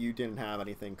sure that you didn't have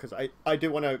anything, because I did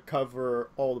want to cover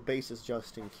all the bases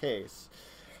just in case.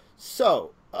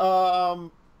 So,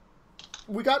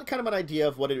 we got kind of an idea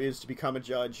of what it is to become a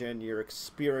judge and your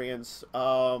experience.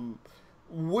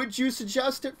 Would you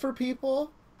suggest it for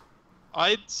people?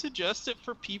 I'd suggest it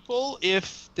for people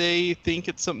if they think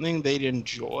it's something they'd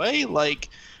enjoy. Like,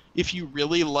 if you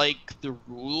really like the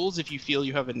rules, if you feel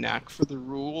you have a knack for the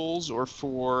rules, or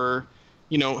for,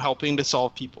 you know, helping to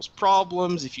solve people's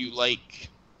problems, if you like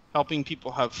helping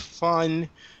people have fun.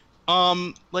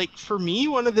 Like, for me,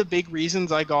 one of the big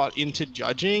reasons I got into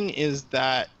judging is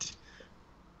that,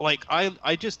 like,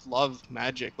 I just love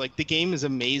Magic. Like, the game is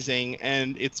amazing,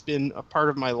 and it's been a part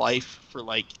of my life for,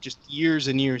 like, just years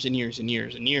and years and years and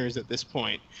years and years at this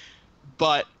point.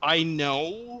 But I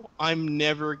know I'm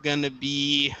never going to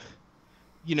be,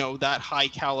 you know, that high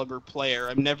caliber player.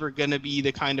 I'm never going to be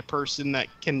the kind of person that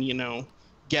can, you know,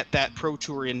 get that Pro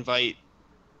Tour invite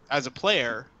as a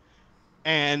player.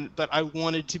 But I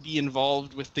wanted to be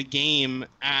involved with the game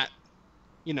at,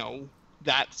 you know,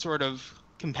 that sort of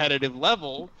competitive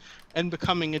level, and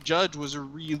becoming a judge was a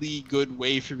really good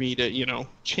way for me to, you know,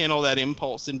 channel that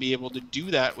impulse and be able to do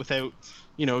that without,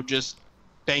 you know, just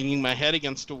banging my head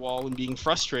against a wall and being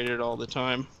frustrated all the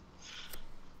time.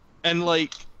 And,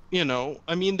 like, you know,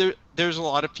 I mean, there's a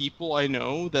lot of people I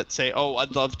know that say, oh,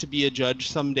 I'd love to be a judge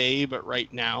someday, but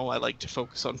right now I like to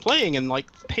focus on playing. And, like,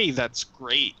 hey, that's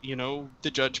great. You know,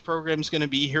 the judge program's going to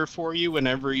be here for you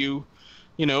whenever you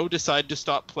know, decide to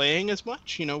stop playing as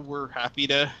much. You know, we're happy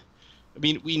to, I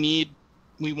mean,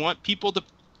 we want people to,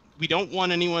 we don't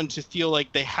want anyone to feel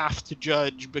like they have to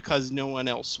judge because no one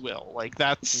else will. Like,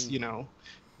 that's, you know,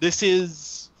 this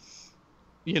is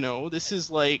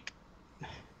like,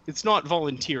 it's not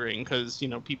volunteering because, you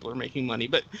know, people are making money,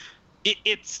 but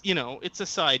it's, you know, it's a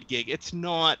side gig. It's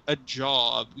not a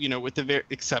job, you know, with the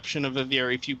exception of a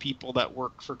very few people that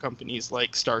work for companies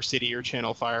like Star City or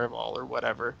Channel Fireball or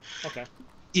whatever. Okay.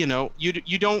 You know,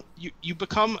 you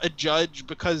become a judge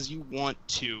because you want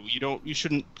to. You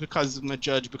shouldn't become a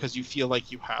judge because you feel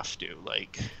like you have to.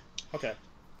 Like, okay.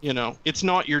 You know, it's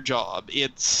not your job.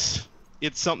 It's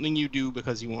something you do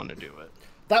because you want to do it.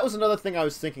 That was another thing I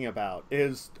was thinking about,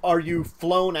 is, are you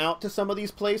flown out to some of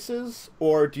these places,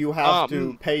 or do you have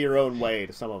to pay your own way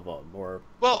to some of them? Or,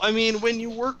 well, I mean, when you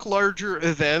work larger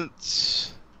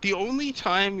events, the only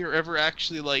time you're ever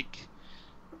actually, like,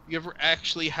 you ever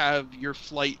actually have your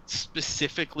flight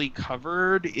specifically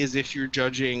covered is if you're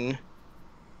judging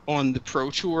on the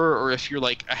Pro Tour, or if you're,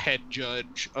 like, a head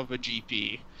judge of a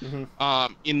GP.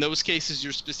 Mm-hmm. In those cases,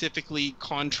 you're specifically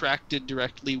contracted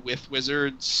directly with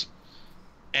Wizards,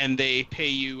 and they pay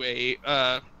you a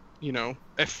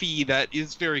fee that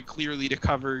is very clearly to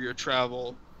cover your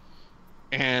travel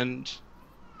and,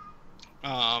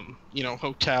 you know,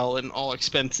 hotel and all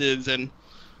expenses.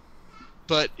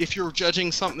 But if you're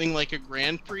judging something like a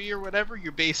Grand Prix or whatever,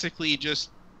 you're basically just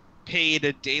paid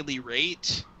a daily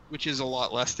rate, which is a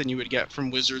lot less than you would get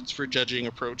from Wizards for judging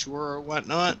a Pro Tour or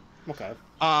whatnot. Okay.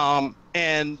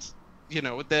 And, you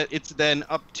know, that it's then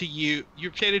up to you.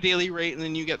 You're paid a daily rate, and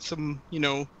then you get some, you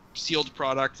know, sealed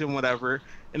product and whatever,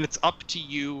 and it's up to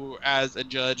you as a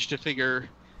judge to figure,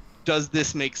 does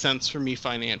this make sense for me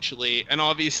financially? And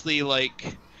obviously,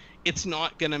 like, it's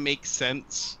not gonna make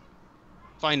sense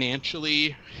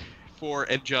financially for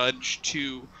a judge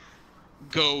to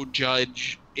go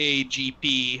judge a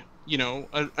GP, you know,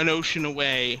 an ocean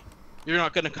away. You're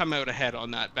not going to come out ahead on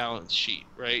that balance sheet,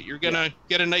 right? You're going to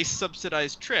get a nice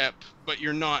subsidized trip, but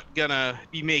you're not going to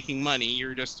be making money.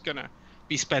 You're just going to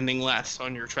be spending less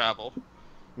on your travel,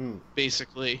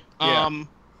 basically. Yeah.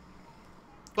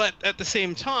 But at the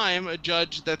same time, a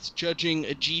judge that's judging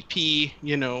a GP,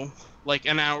 you know, like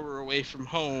an hour away from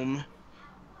home,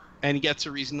 and gets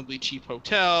a reasonably cheap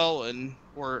hotel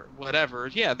or whatever,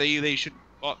 yeah, they should,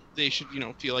 you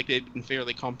know, feel like they've been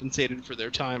fairly compensated for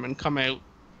their time and come out,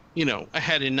 you know,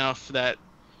 ahead enough that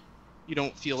you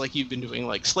don't feel like you've been doing,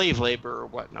 like, slave labor or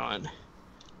whatnot.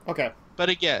 Okay. But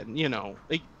again, you know,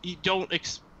 like, you don't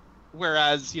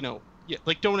whereas, you know,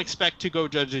 like, don't expect to go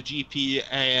judge a GP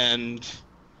and,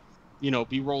 you know,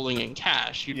 be rolling in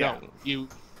cash. You don't. You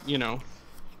know.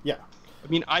 Yeah. I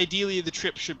mean, ideally the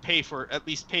trip should at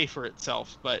least pay for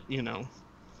itself, but, you know.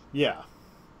 Yeah.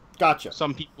 Gotcha.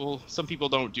 Some people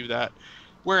don't do that.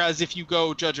 Whereas if you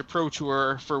go judge a Pro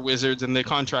Tour for Wizards and they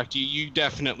contract you, you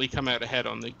definitely come out ahead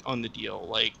on the deal.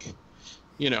 Like,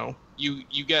 you know, you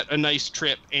get a nice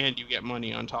trip and you get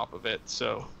money on top of it.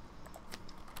 So,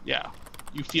 yeah,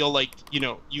 you feel like, you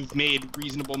know, you've made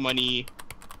reasonable money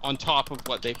on top of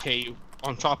what they pay you,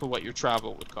 on top of what your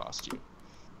travel would cost you.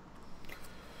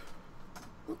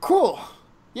 Cool.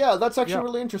 Yeah, that's actually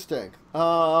really interesting.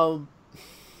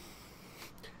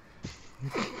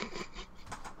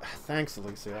 Thanks,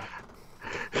 Alicia.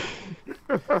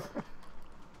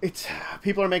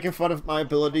 People are making fun of my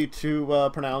ability to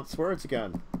pronounce words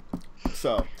again.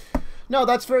 So, no,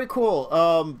 that's very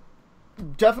cool.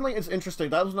 definitely it's interesting.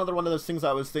 That was another one of those things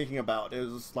I was thinking about,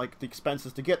 is like the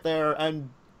expenses to get there, and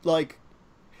like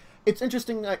it's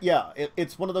interesting that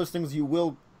it's one of those things you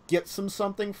will get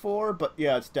something for, but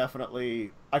yeah, it's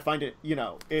definitely, I find it,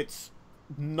 it's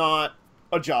not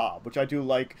a job, which I do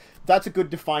like. That's a good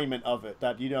definement of it,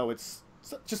 that it's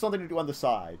just something to do on the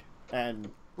side,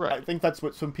 and right. I think that's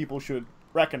what some people should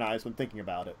recognize when thinking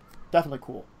about it. Definitely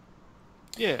cool.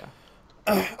 Yeah.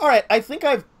 All right, I think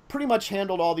I've pretty much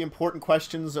handled all the important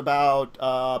questions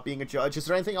about being a judge. Is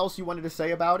there anything else you wanted to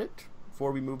say about it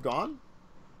before we moved on?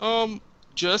 I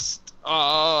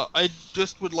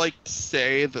just would like to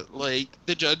say that, like,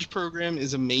 the judge program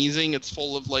is amazing. It's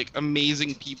full of, like,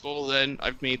 amazing people, and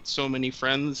I've made so many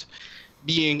friends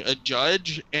being a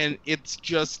judge, and it's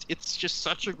just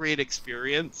such a great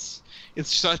experience.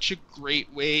 It's such a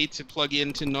great way to plug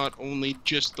into not only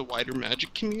just the wider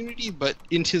Magic community, but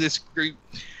into this group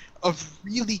of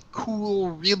really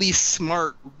cool, really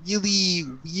smart, really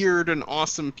weird and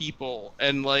awesome people.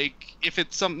 And, like, if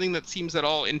it's something that seems at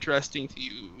all interesting to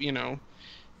you,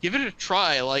 give it a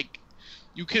try. Like,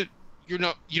 you're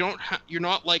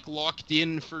not like locked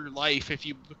in for life if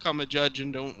you become a judge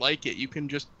and don't like it. You can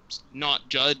just not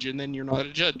judge, and then you're not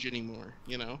a judge anymore,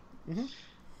 Mm-hmm.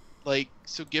 Like,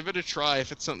 so give it a try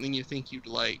if it's something you think you'd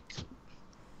like.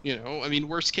 I mean,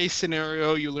 worst case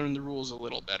scenario, you learn the rules a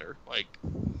little better. Like,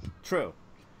 true.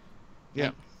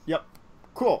 Yeah. Yep.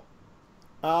 Cool.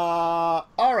 All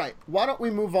right. Why don't we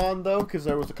move on, though, because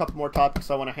there was a couple more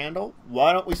topics I want to handle.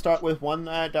 Why don't we start with one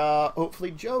that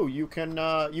hopefully, Joe, you've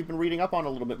been reading up on a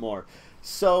little bit more.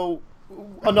 So,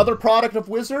 another product of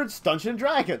Wizards, Dungeons &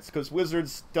 Dragons, because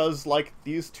Wizards does, like,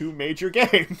 these two major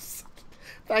games.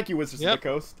 Thank you, Wizards of the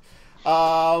Coast.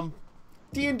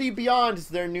 D&D Beyond is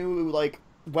their new, like,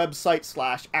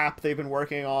 website/app they've been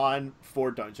working on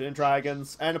for Dungeons &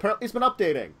 Dragons, and apparently it's been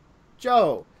updating.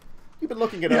 Joe, you've been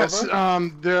looking it over. Yes,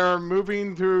 they're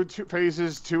moving through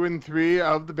phases 2 and 3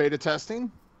 of the beta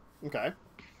testing. Okay.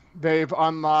 They've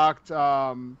unlocked,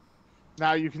 now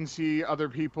you can see other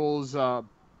people's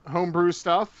homebrew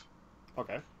stuff.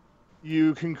 Okay.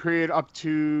 You can create up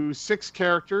to 6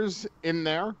 characters in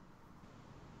there.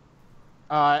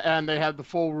 And they have the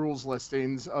full rules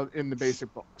listings in the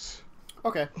basic books.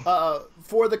 Okay.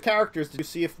 For the characters, did you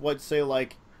see if, let's say,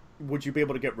 like, would you be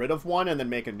able to get rid of one and then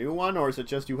make a new one, or is it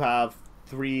just you have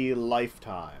 3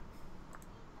 lifetime?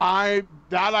 I'm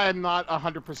not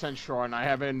 100% sure, and I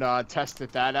haven't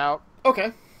tested that out.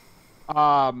 Okay.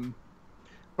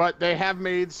 But they have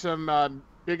made some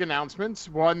big announcements.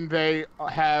 One, they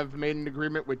have made an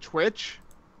agreement with Twitch,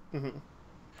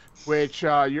 which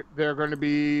they're going to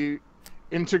be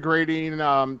integrating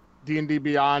D&D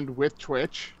Beyond with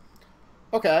Twitch.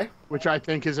 Okay. Which I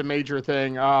think is a major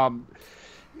thing.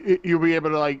 You'll be able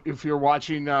to, like, if you're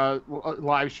watching a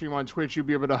live stream on Twitch, you'll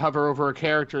be able to hover over a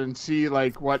character and see,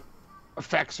 like, what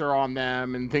effects are on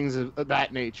them and things of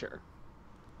that nature.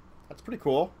 That's pretty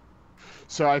cool.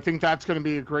 So I think that's going to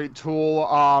be a great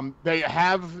tool. They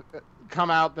have come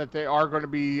out that they are going to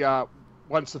be,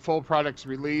 once the full product's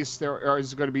released, there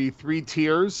is going to be 3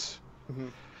 tiers.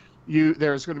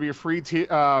 There's going to be a free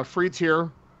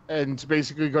tier, and it's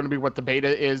basically going to be what the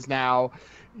beta is now.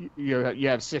 You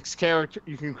have 6 characters.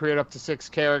 You can create up to 6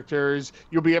 characters.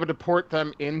 You'll be able to port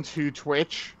them into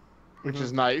Twitch, which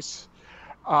is nice.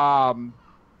 Then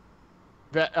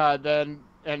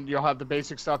you'll have the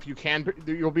basic stuff.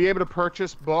 You'll be able to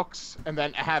purchase books and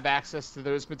then have access to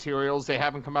those materials. They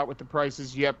haven't come out with the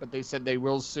prices yet, but they said they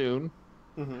will soon.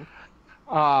 And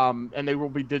they will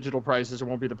be digital prices. It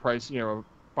won't be the price,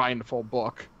 buying the full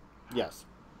book. Yes.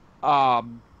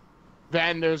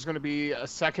 Then there's going to be a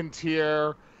second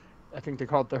tier. I think they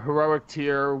call it the heroic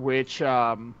tier, which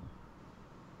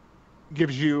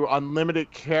gives you unlimited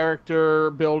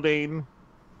character building.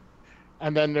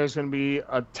 And then there's going to be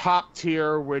a top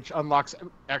tier, which unlocks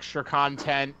extra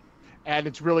content. And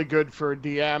it's really good for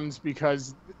DMs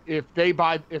because if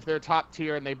they're top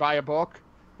tier and they buy a book,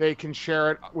 they can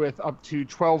share it with up to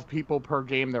 12 people per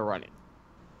game they're running.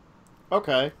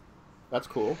 Okay. That's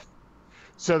cool.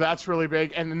 So that's really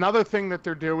big. And another thing that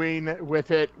they're doing with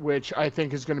it, which I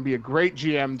think is going to be a great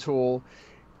GM tool,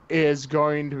 is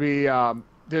going to be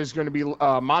there's going to be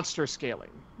monster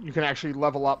scaling. You can actually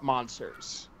level up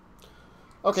monsters.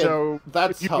 Okay, so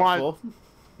that's helpful.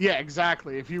 Yeah,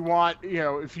 exactly. If you want,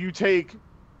 if you take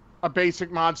a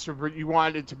basic monster, but you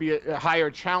want it to be a higher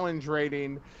challenge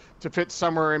rating to fit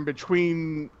somewhere in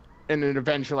between in an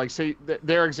adventure, like say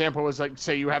their example was like,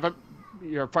 say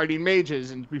you're fighting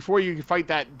mages, and before you fight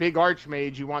that big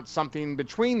archmage, you want something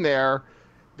between there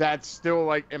that's still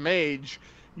like a mage.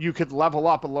 you could level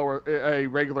up a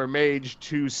regular mage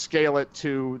to scale it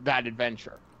to that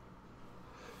adventure.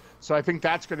 So I think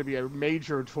that's going to be a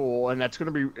major tool, and that's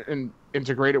going to be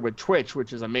integrated with Twitch,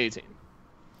 which is amazing.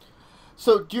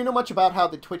 So do you know much about how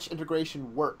the Twitch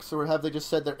integration works, or have they just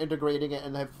said they're integrating it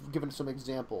and have given some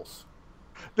examples?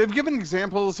 They've given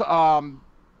examples.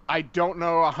 I don't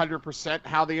know 100%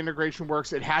 how the integration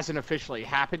works. It hasn't officially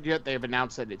happened yet. They've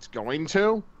announced that it's going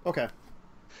to. Okay.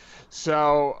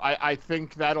 So I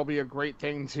think that'll be a great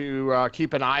thing to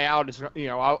keep an eye out. It's, you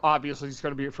know, obviously it's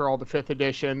going to be for all the 5th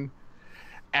edition.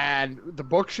 And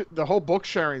the whole book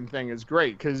sharing thing is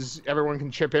great because everyone can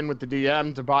chip in with the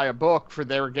DM to buy a book for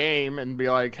their game and be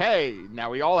like, hey, now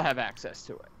we all have access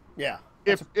to it. Yeah.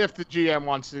 If the GM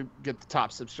wants to get the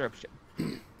top subscription.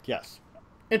 Yes.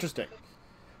 Interesting.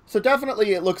 So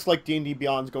definitely it looks like D&D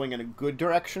Beyond's going in a good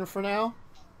direction for now.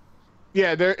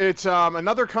 Yeah, it's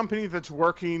another company that's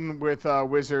working with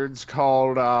Wizards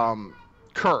called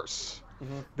Curse.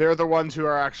 Mm-hmm. They're the ones who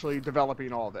are actually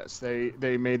developing all this.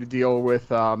 They made a deal with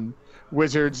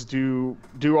Wizards to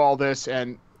do all this,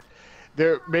 and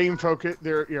their main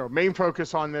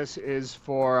focus on this is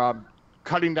for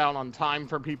cutting down on time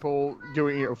for people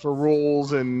doing for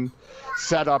rules and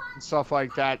setup and stuff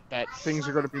like that. That things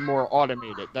are going to be more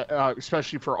automated,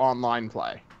 especially for online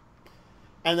play.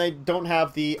 And they don't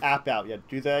have the app out yet,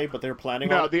 do they? But they're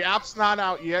planning on it? No, the app's not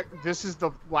out yet. This is the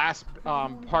last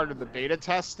part of the beta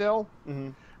test still. Mm-hmm.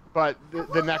 But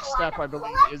the next step, I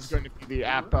believe, is going to be the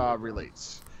app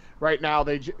release. Right now,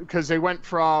 because they went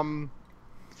from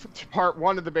part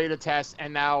 1 of the beta test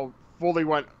and now fully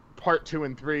went part 2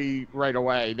 and 3 right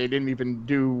away. They didn't even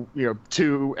do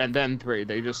 2 and then 3.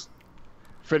 They just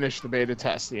finished the beta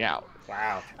testing out.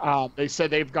 Wow. They said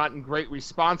they've gotten great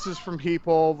responses from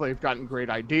people. They've gotten great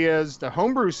ideas. The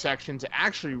homebrew sections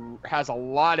actually has a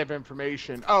lot of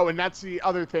information. Oh, and that's the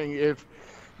other thing. If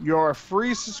you're a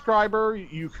free subscriber,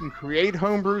 you can create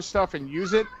homebrew stuff and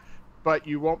use it, but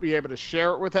you won't be able to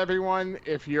share it with everyone.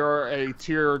 If you're a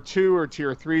tier 2 or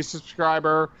tier 3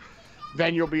 subscriber,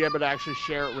 then you'll be able to actually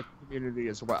share it with the community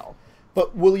as well.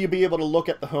 But will you be able to look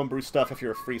at the homebrew stuff if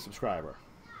you're a free subscriber?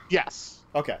 Yes.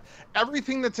 Okay.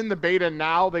 Everything that's in the beta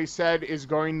now, they said, is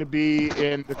going to be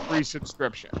in the free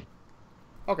subscription.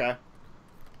 Okay.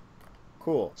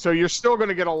 Cool. So you're still going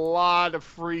to get a lot of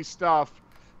free stuff,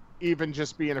 even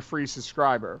just being a free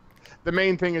subscriber. The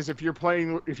main thing is if you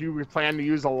plan to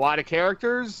use a lot of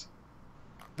characters,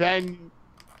 then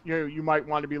you might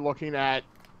want to be looking at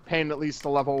paying at least the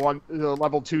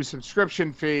level 2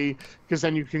 subscription fee, because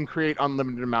then you can create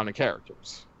unlimited amount of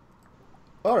characters.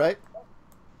 All right.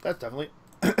 That's definitely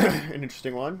an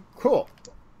interesting one. Cool.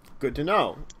 Good to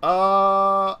know.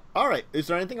 All right. Is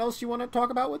there anything else you want to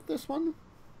talk about with this one?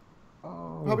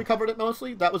 How we covered it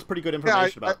mostly? That was pretty good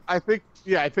information about it. I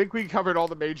think we covered all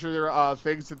the major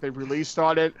things that they've released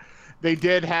on it. They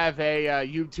did have a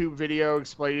YouTube video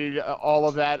explaining all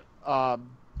of that.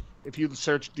 If you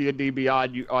search D&D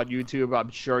Beyond on YouTube,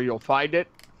 I'm sure you'll find it.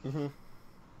 Mm-hmm.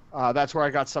 That's where I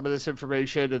got some of this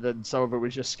information, and then some of it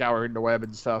was just scouring the web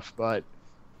and stuff. But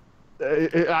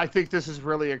I think this is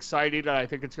really exciting, and I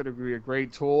think it's going to be a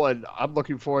great tool, and I'm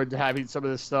looking forward to having some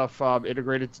of this stuff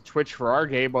integrated to Twitch for our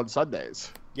game on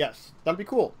Sundays. Yes, that'd be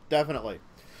cool. Definitely.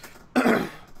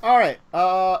 All right.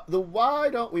 Why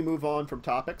don't we move on from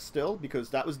topics still, because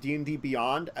that was D&D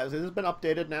Beyond. As it has been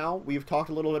updated now, we've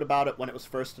talked a little bit about it when it was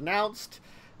first announced,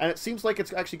 and it seems like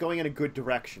it's actually going in a good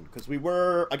direction, because we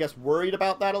were, I guess, worried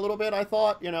about that a little bit, I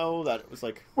thought, that it was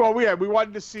like... Well, yeah, we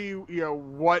wanted to see,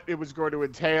 what it was going to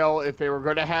entail, if they were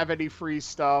going to have any free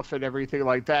stuff and everything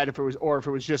like that, if it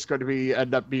was just going to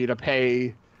end up being a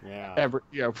pay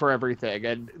for everything.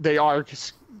 And they are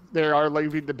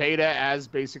leaving the beta as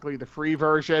basically the free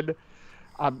version.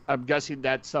 I'm guessing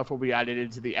that stuff will be added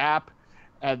into the app.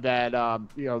 And then,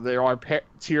 there are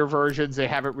tier versions. They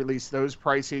haven't released those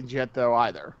pricings yet, though,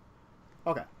 either.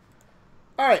 Okay.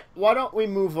 All right. Why don't we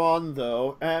move on,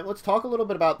 though, and let's talk a little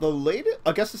bit about the latest...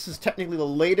 I guess this is technically the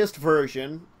latest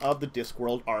version of the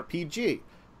Discworld RPG.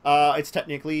 It's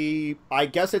technically... I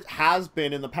guess it has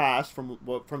been in the past, from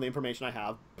the information I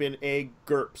have, been a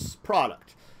GURPS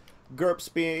product.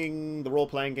 GURPS being the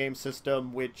role-playing game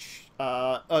system, which,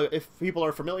 if people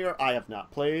are familiar, I have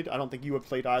not played. I don't think you have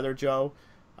played either, Joe.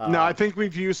 No, I think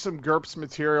we've used some GURPS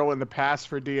material in the past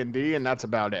for D&D, and that's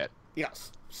about it.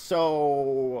 Yes.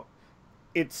 So,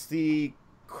 it's the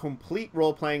complete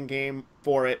role-playing game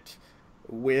for it,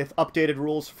 with updated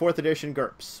rules, 4th edition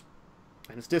GURPS.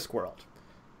 And it's Discworld.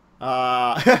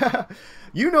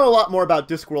 You know a lot more about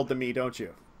Discworld than me, don't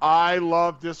you? I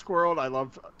love Discworld. I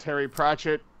love Terry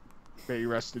Pratchett. May he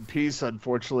rest in peace.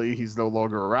 Unfortunately, he's no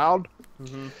longer around.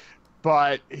 Mm-hmm.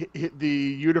 but the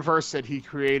universe that he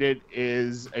created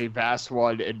is a vast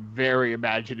one and very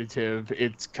imaginative.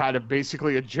 It's kind of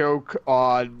basically a joke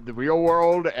on the real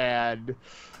world, and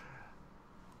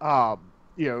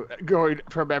going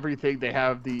from everything. They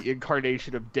have the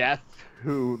incarnation of Death,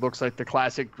 who looks like the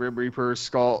classic Grim Reaper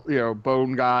skull,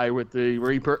 bone guy with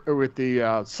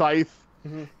the scythe,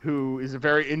 who is a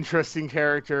very interesting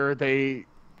character. They've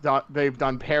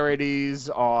done parodies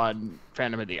on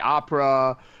Phantom of the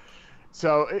Opera.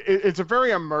 So it's a very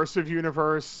immersive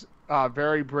universe,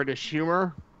 very British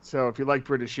humor. So if you like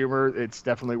British humor, it's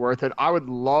definitely worth it. I would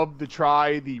love to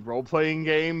try the role-playing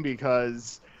game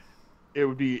because it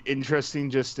would be interesting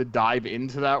just to dive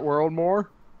into that world more.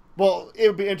 Well, it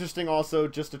would be interesting also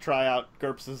just to try out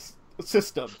GURPS'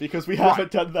 system because we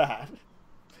haven't done that.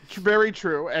 Very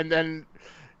true. And then,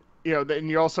 then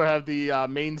you also have the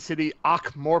main city,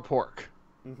 Ankh-Morpork.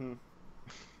 Mm-hmm.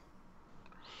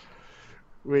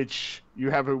 Which you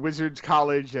have a wizard's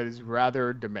college that is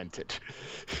rather demented.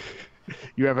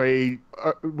 You have a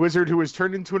wizard who was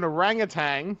turned into an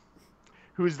orangutan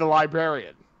who is the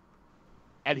librarian.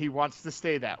 And he wants to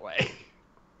stay that way.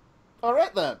 All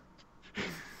right, then.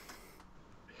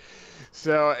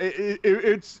 So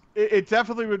it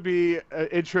definitely would be an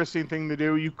interesting thing to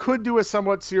do. You could do a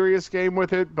somewhat serious game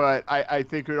with it, but I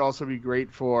think it would also be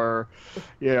great for,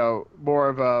 more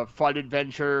of a fun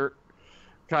adventure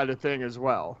kind of thing as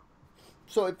well.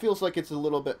 So it feels like it's a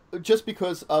little bit, just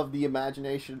because of the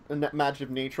imaginative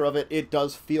nature of it, it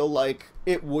does feel like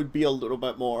it would be a little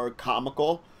bit more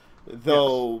comical,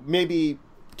 though maybe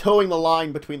towing the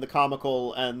line between the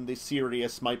comical and the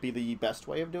serious might be the best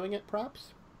way of doing it,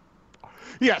 perhaps?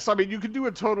 Yes, I mean, you could do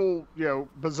a total,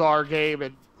 bizarre game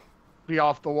and be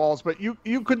off the walls, but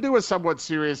you could do a somewhat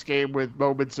serious game with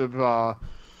moments of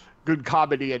good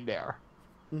comedy in there.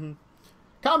 Mm-hmm.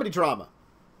 Comedy drama.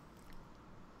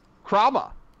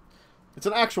 Drama. It's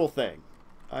an actual thing.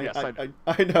 I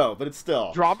know, but it's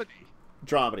still...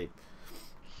 Dramedy.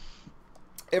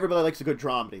 Everybody likes a good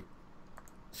dramedy.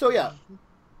 So, yeah.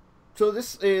 So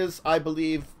this is, I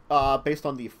believe, based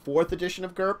on the 4th edition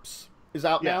of GURPS. Is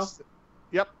out now?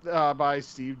 Yep, by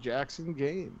Steve Jackson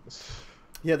Games.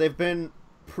 Yeah, they've been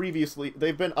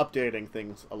updating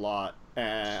things a lot,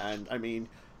 and I mean,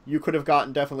 you could have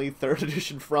gotten definitely 3rd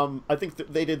edition from, I think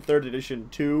they did 3rd edition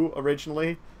 2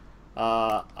 originally,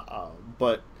 but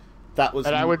that was...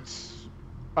 And I would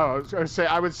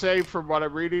say from what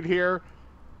I'm reading here,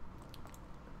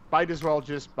 might as well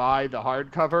just buy the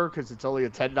hardcover because it's only a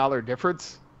 $10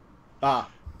 difference.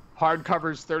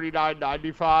 Hardcover's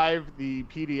 $39.95. The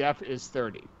PDF is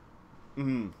 $30.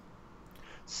 Mm-hmm.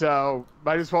 So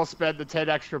might as well spend the $10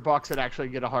 extra and actually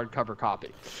get a hardcover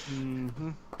copy. Mm-hmm.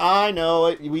 I know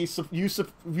it.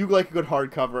 You like a good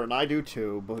hardcover, and I do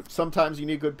too. But sometimes you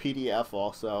need good PDF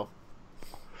also.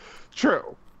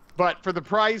 True, but for the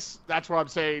price, that's why I'm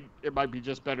saying it might be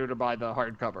just better to buy the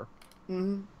hardcover.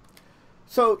 Mm-hmm.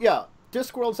 So yeah.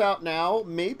 Discworld's out now.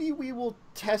 Maybe we will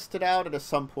test it out at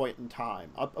some point in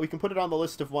time. We can put it on the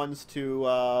list of ones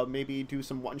to maybe do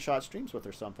some one-shot streams with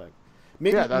or something.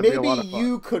 Maybe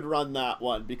you could run that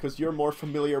one because you're more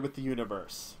familiar with the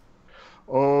universe.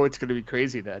 Oh, it's going to be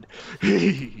crazy then.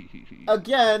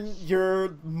 Again,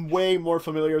 you're way more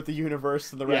familiar with the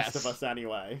universe than the rest of us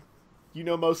anyway. You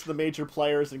know most of the major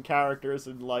players and characters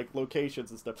and, locations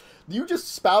and stuff. You just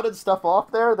spouted stuff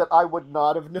off there that I would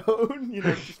not have known,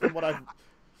 just from what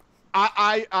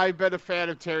I've been a fan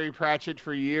of Terry Pratchett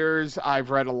for years. I've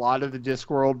read a lot of the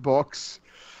Discworld books.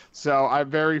 So I'm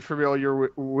very familiar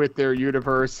with their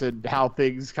universe and how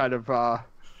things kind of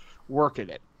work in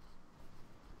it.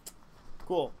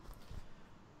 Cool.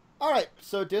 All right,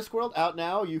 so Discworld out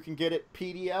now. You can get it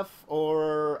PDF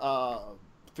or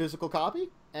physical copy.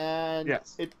 And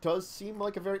it does seem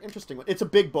like a very interesting one. It's a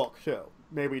big book, too,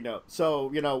 maybe note.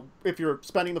 So, if you're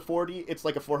spending the $40, it's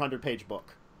like a 400-page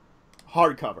book.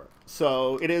 Hardcover.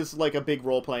 So, it is like a big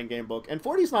role-playing game book. And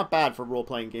 $40 is not bad for a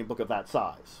role-playing game book of that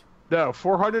size. No,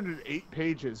 408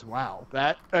 pages. Wow.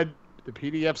 The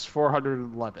PDF's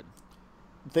 411.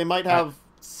 They might have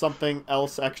something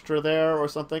else extra there or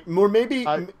something. Or maybe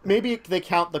they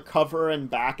count the cover and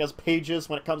back as pages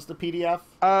when it comes to PDF.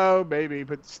 Oh, maybe.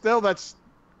 But still, that's...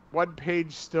 one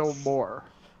page still more.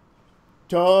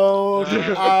 Don't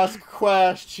ask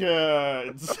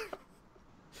questions.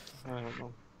 I don't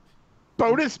know.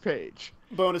 Bonus page.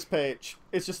 Bonus page.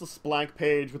 It's just a blank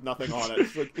page with nothing on it.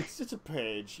 It's just a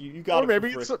page. You got it.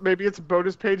 Maybe it's a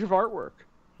bonus page of artwork.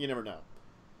 You never know.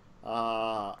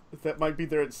 That might be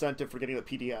their incentive for getting the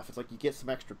PDF. It's like you get some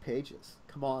extra pages.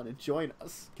 Come on and join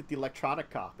us. Get the electronic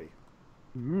copy.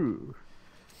 Ooh,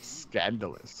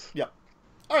 scandalous. Yep.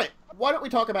 All right. why don't we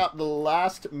talk about the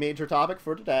last major topic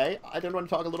for today? I did want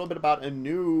to talk a little bit about a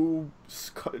new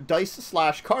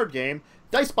dice/card game,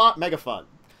 Dicebot Megafun.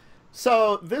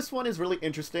 So this one is really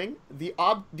interesting. The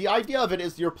idea of it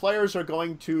is your players are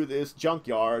going to this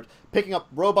junkyard, picking up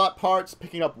robot parts,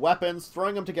 picking up weapons,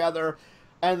 throwing them together,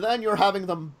 and then you're having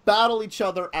them battle each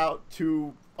other out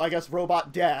to, I guess,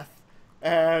 robot death,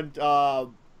 and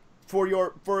for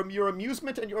your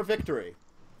amusement and your victory.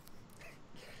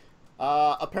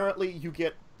 Apparently, you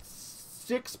get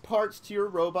 6 parts to your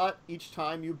robot each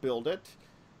time you build it.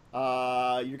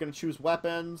 You're going to choose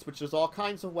weapons, which is all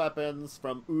kinds of weapons,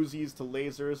 from Uzis to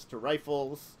lasers to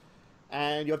rifles.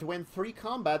 And you have to win 3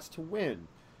 combats to win.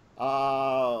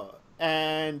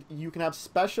 And you can have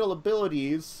special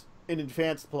abilities in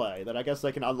advanced play that I guess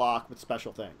they can unlock with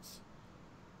special things.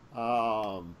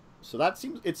 So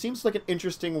it seems like an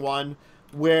interesting one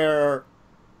where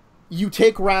you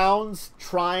take rounds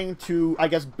trying to, I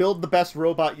guess, build the best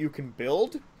robot you can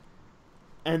build,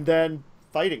 and then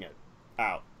fighting it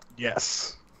out.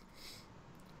 Yes.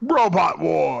 Robot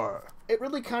war! It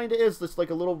really kind of is this, like,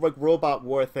 a little, like, robot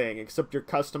war thing, except you're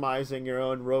customizing your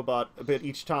own robot a bit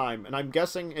each time. And I'm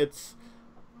guessing it's,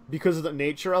 because of the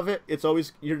nature of it, it's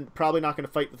always, you're probably not going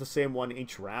to fight with the same one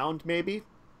each round, maybe?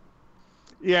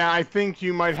 Yeah, I think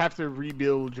you might have to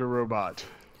rebuild your robot.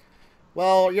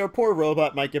 Well, your poor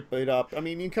robot might get beat up. I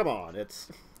mean, come on,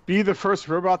 it's... Be the first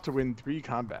robot to win 3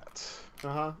 combats.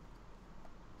 Uh-huh.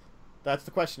 That's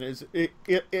the question.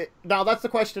 Now, that's the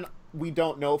question we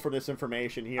don't know from this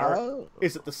information here. Oh.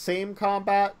 Is it the same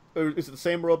combat? Or is it the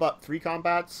same robot 3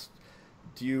 combats?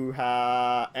 Do you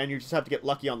have... And you just have to get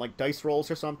lucky on, like, dice rolls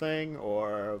or something?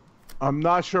 Or... I'm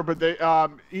not sure, but they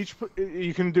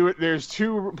you can do it. There's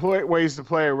 2 ways to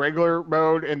play: a regular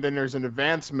mode, and then there's an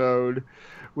advanced mode,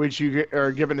 which you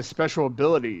are given a special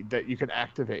ability that you can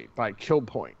activate by kill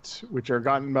points, which are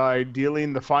gotten by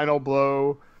dealing the final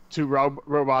blow to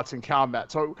robots in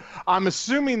combat. So I'm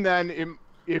assuming then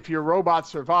if your robot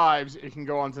survives, it can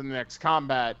go on to the next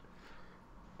combat,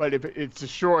 but if it's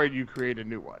destroyed, you create a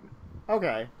new one.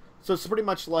 Okay. So it's pretty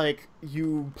much like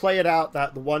you play it out,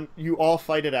 you all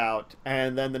fight it out,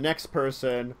 and then the next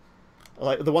person,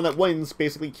 like the one that wins,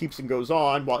 basically keeps and goes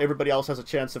on, while everybody else has a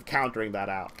chance of countering that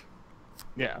out.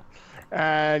 Yeah,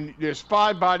 and there's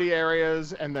 5 body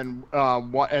areas, and then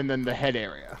the head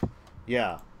area.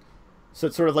 Yeah, so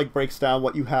it sort of like breaks down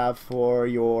what you have for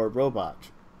your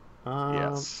robot.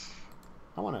 Yes.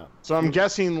 I wanna. So I'm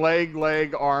guessing leg,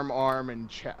 arm, and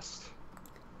chest.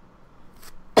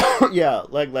 Yeah,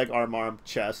 leg, arm,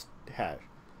 chest, head.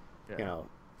 Yeah. You know,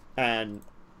 and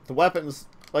the weapons.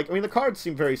 Like, I mean, the cards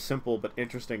seem very simple but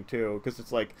interesting too, because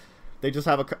it's like they just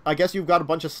have I guess you've got a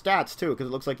bunch of stats too, because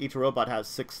it looks like each robot has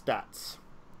 6 stats.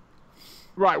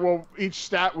 Right. Well, each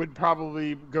stat would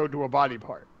probably go to a body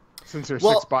part, since there's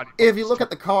 6 body parts. If you look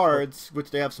at the cards, which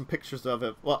they have some pictures of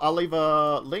it, well, I'll leave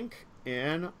a link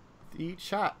in the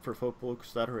chat for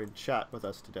folks that are in chat with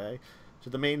us today to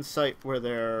the main site where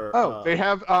they're... they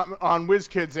have on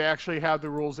WizKids. They actually have the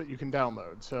rules that you can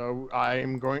download. So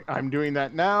I'm doing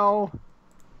that now,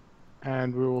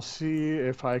 and we will see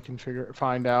if I can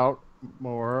find out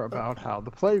more about how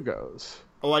the play goes.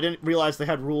 Oh, I didn't realize they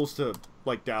had rules to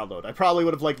like download. I probably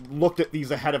would have like looked at these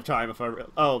ahead of time if I...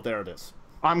 Oh, there it is.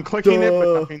 I'm clicking it,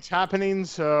 but nothing's happening,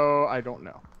 so I don't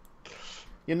know.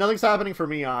 Yeah, nothing's happening for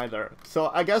me either.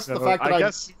 So I guess the fact that I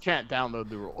guess you can't download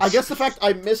the rules. I guess the fact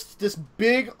I missed this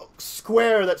big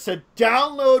square that said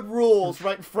download rules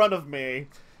right in front of me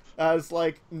as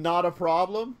like not a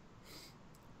problem.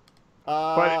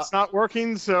 But it's not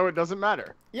working, so it doesn't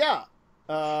matter. Yeah.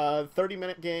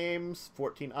 30-minute games,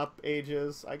 14 up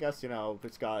ages. I guess, you know,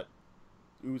 it's got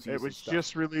Uzis. It was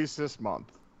just released this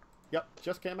month. Yep,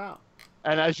 just came out.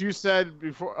 And as you said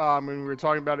before, when we were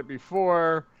talking about it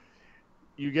before,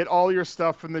 you get all your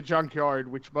stuff from the junkyard,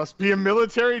 which must be a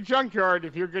military junkyard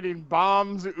if you're getting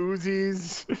bombs,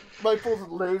 Uzis, rifles,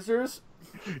 and lasers.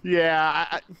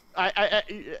 Yeah,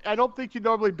 I don't think you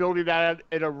normally build it at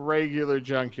a regular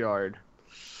junkyard.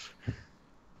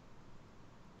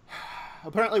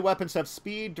 Apparently, weapons have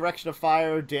speed, direction of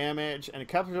fire, damage, and a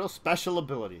couple of special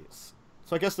abilities.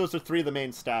 So I guess those are 3 of the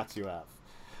main stats you have.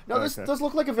 Now, this does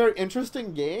look like a very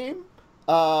interesting game.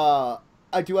 I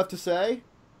do have to say,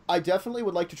 I definitely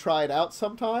would like to try it out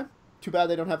sometime. Too bad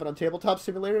they don't have it on Tabletop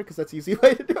Simulator, because that's an easy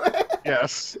way to do it.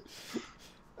 Yes.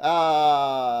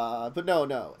 But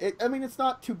no. I mean, it's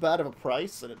not too bad of a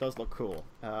price, and it does look cool.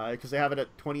 Because they have it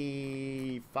at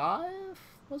 $25,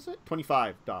 was it?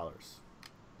 $25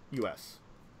 US.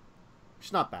 Which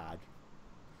is not bad.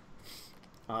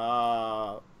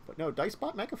 But no,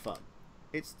 Dicebot Megafun.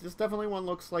 This definitely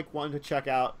looks like one to check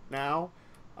out now.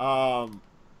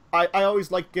 I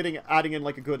always like adding in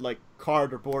like a good like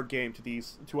card or board game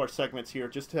to our segments here,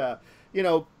 just to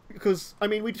because I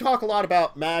mean we talk a lot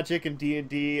about Magic and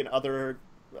D&D and other,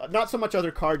 not so much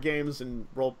other card games and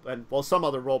some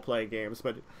other role playing games,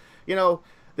 but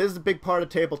this is a big part of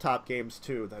tabletop games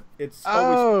too. That it's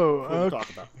always cool to talk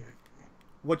about.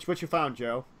 What you found,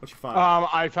 Joe? What you found?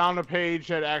 I found a page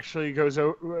that actually gives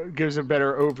a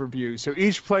better overview. So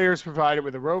each player is provided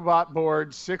with a robot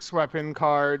board, 6 weapon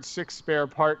cards, 6 spare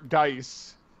part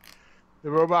dice.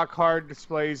 The robot card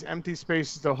displays empty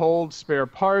spaces to hold spare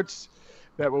parts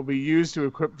that will be used to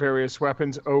equip various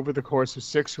weapons over the course of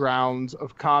 6 rounds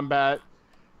of combat.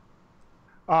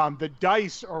 The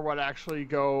dice are what actually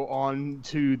go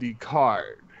onto the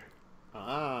card.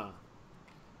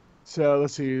 So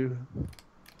let's see.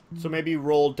 So maybe you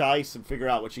roll dice and figure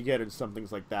out what you get and some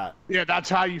things like that. Yeah, that's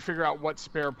how you figure out what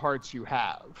spare parts you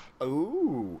have.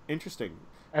 Ooh, interesting.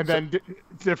 And then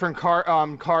different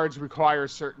cards require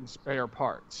certain spare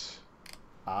parts.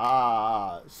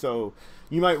 So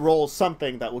you might roll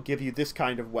something that will give you this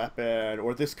kind of weapon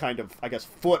or this kind of, I guess,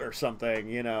 foot or something,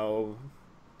 Yeah,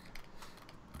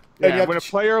 when a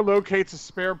player locates a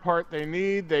spare part they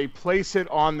need, they place it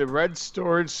on the red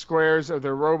storage squares of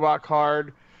their robot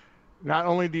card. Not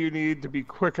only do you need to be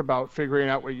quick about figuring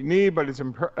out what you need, but it's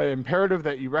imperative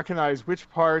that you recognize which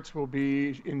parts will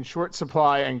be in short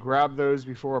supply and grab those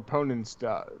before opponents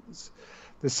does.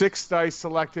 The 6 dice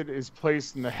selected is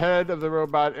placed in the head of the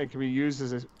robot and can be used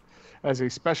as a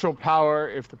special power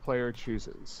if the player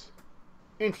chooses.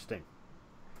 Interesting.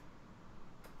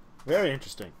 Very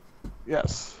interesting.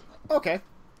 Yes. Okay.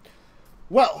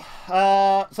 Well,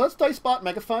 so that's Dicebot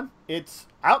Megafun. It's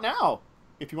out now,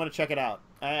 if you want to check it out.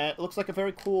 It looks like a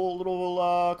very cool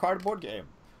little card board game.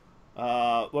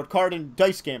 Card and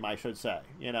dice game, I should say,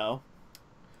 All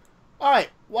right,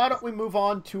 why don't we move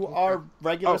on to our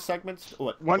regular segments?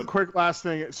 One quick last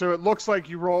thing. So it looks like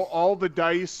you roll all the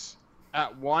dice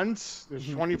at once. There's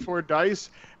 24 dice,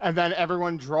 and then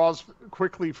everyone draws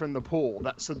quickly from the pool.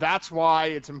 So that's why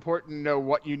it's important to know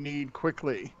what you need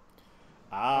quickly.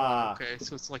 Okay,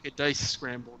 so it's like a dice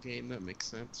scramble game. That makes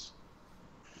sense.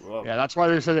 Whoa. Yeah, that's why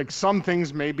they said like, some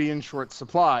things may be in short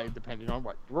supply depending on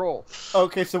what you roll.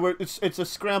 Okay, so it's a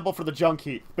scramble for the junk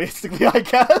heap, basically, I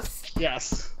guess.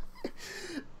 Yes.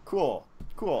 Cool.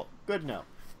 Good to know.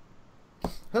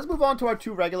 Let's move on to our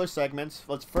 2 regular segments.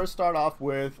 Let's first start off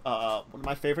with one of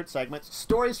my favorite segments,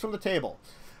 Stories from the Table,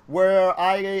 where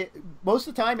most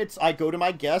of the time I go to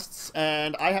my guests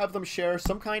and I have them share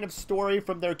some kind of story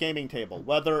from their gaming table,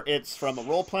 whether it's from a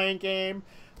role-playing game,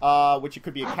 which it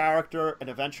could be a character, an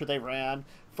adventure they ran,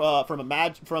 from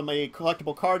a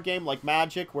collectible card game like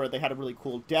Magic, where they had a really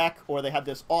cool deck, or they had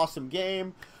this awesome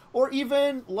game, or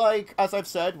even, like, as I've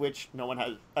said, which no one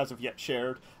has as of yet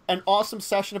shared, an awesome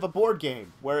session of a board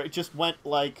game, where it just went,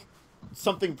 like,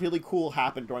 something really cool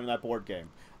happened during that board game.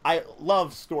 I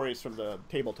love stories from the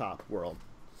tabletop world.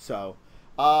 So,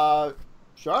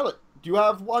 Charlotte, do you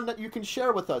have one that you can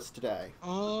share with us today?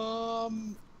 Well,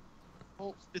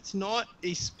 it's not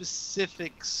a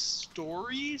specific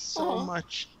story so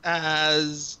much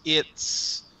as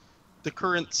it's the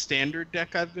current standard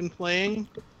deck I've been playing.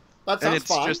 That sounds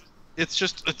fun.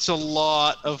 It's a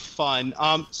lot of fun.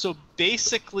 So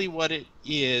basically what it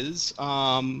is,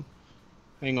 hang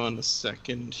on a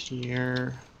second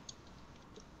here.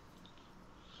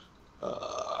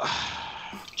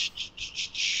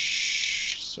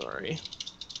 Sorry.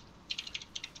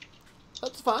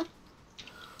 That's fine.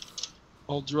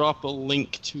 I'll drop a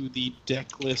link to the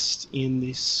deck list in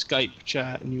the Skype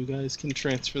chat, and you guys can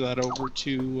transfer that over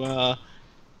to...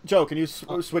 Joe, can you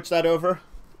switch that over?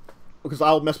 Because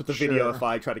I'll mess with the video if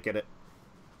I try to get it.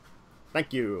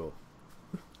 Thank you.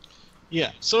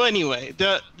 Yeah, so anyway,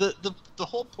 the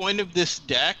whole point of this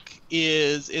deck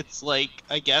is it's like,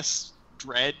 I guess,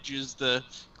 Dredge is the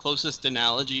closest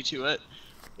analogy to it.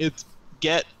 It's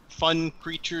get fun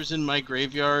creatures in my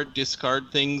graveyard,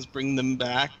 discard things, bring them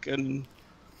back, and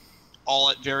all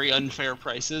at very unfair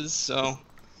prices. So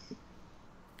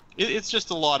it's just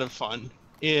a lot of fun.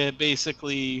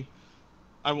 Basically,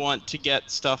 I want to get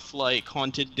stuff like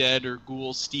Haunted Dead or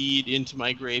Ghoul Steed into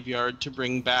my graveyard to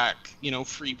bring back,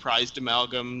 free prized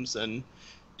amalgams, and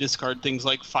discard things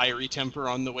like Fiery Temper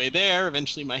on the way there.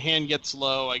 Eventually my hand gets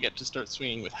low, I get to start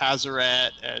swinging with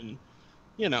Hazaret, and,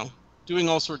 doing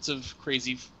all sorts of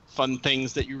crazy fun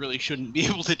things that you really shouldn't be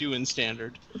able to do in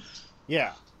Standard.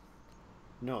 Yeah.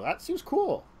 No, that seems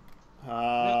cool.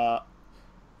 No,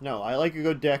 I like a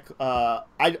good deck.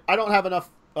 I don't have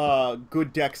enough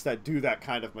good decks that do that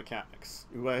kind of mechanics,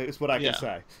 is what I can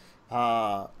say.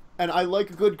 And I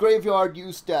like a good graveyard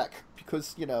use deck,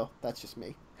 because, that's just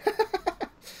me.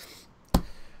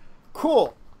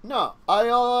 Cool. No,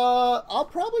 I'll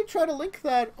probably try to link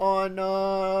that on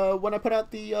when I put out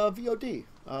the VOD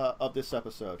of this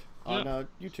episode on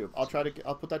YouTube. I'll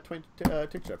put that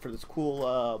picture for this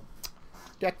cool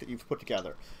deck that you've put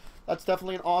together. That's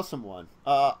definitely an awesome one.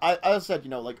 As I said,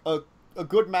 like a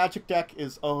good Magic deck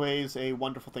is always a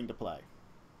wonderful thing to play.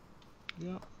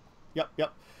 Yeah.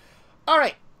 Yep. All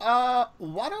right.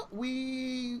 Why don't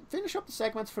we finish up the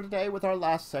segments for today with our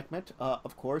last segment,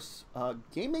 of course,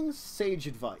 Gaming Sage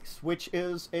Advice, which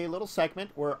is a little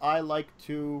segment where I like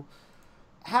to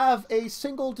have a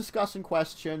single discussion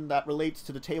question that relates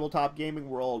to the tabletop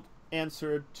gaming world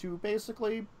answered to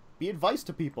basically be advice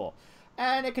to people.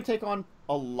 And it can take on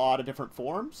a lot of different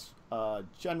forms.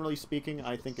 Generally speaking,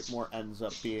 I think it more ends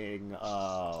up being...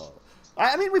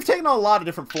 I mean, we've taken on a lot of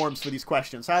different forms for these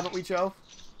questions, haven't we, Joe?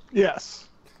 Yes.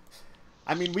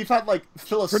 I mean, we've had, like,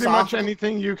 philosophical... Pretty much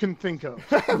anything you can think of.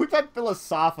 We've had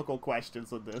philosophical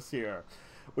questions on this here,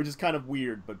 which is kind of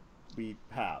weird, but we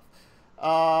have.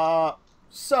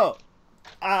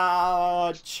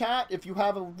 Chat, if you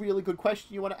have a really good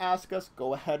question you want to ask us,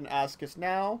 go ahead and ask us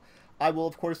now. I will,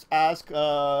 of course, ask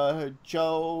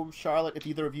Joe, Charlotte, if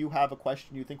either of you have a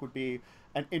question you think would be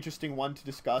an interesting one to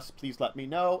discuss, please let me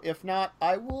know. If not,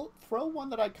 I will throw one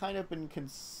that I kind of been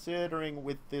considering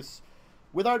with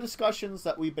our discussions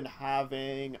that we've been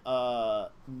having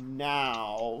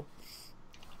now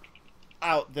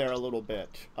out there a little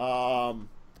bit,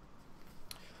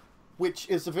 which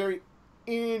is a very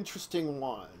interesting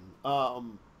one.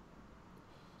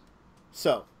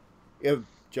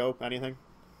 Joe, anything?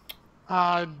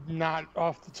 Not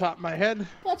off the top of my head.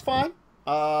 That's fine.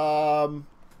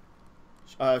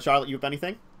 Charlotte, you have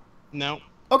anything? No.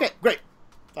 Okay, great.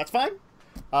 That's fine.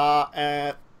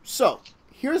 So,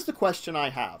 here's the question I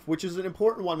have, which is an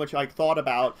important one, which I thought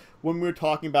about when we were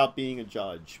talking about being a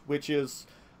judge, which is,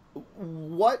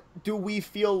 what do we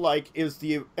feel like is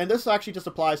the... And this actually just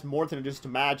applies more than just to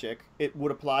Magic. It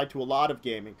would apply to a lot of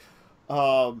gaming.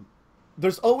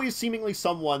 There's always seemingly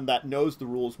someone that knows the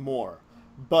rules more.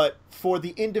 But for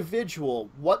the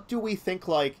individual, what do we think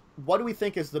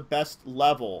is the best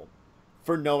level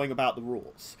for knowing about the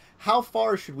rules? How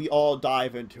far should we all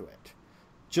dive into it?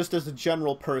 Just as a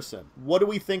general person, what do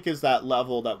we think is that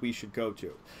level that we should go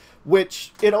to?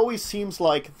 Which, it always seems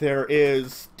like there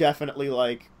is definitely,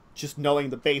 like, just knowing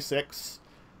the basics.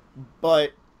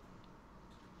 But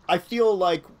I feel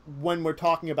like when we're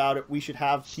talking about it, we should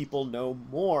have people know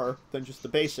more than just the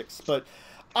basics. But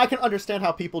I can understand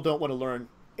how people don't want to learn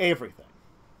everything.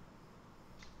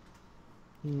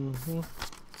 Mm-hmm.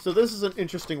 So this is an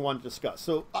interesting one to discuss.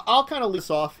 So I'll kind of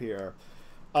list off here.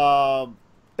 Because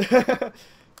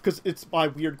it's my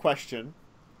weird question.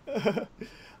 I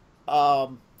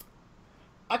kind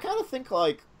of think,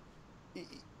 like,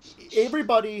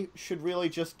 everybody should really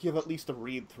just give at least a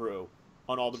read-through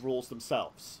on all the rules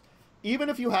themselves. Even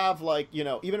if you have, like,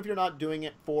 even if you're not doing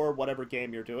it for whatever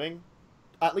game you're doing,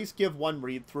 at least give one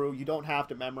read-through. You don't have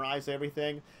to memorize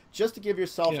everything. Just to give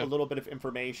yourself a little bit of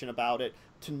information about it,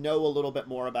 to know a little bit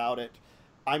more about it.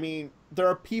 I mean, there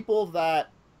are people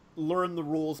that learn the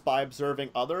rules by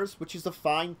observing others, which is a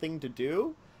fine thing to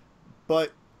do,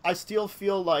 but I still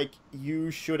feel like you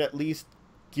should at least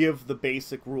give the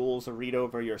basic rules a read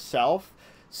over yourself,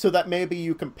 so that maybe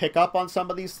you can pick up on some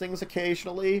of these things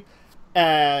occasionally,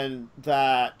 and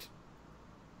that,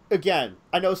 again,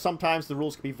 I know sometimes the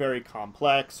rules can be very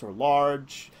complex or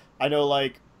large. I know,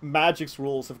 like, Magic's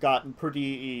rules have gotten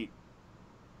pretty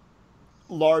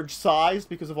large sized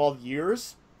because of all the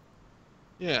years.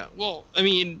 Yeah, well, I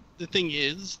mean, the thing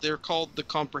is, they're called the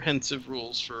comprehensive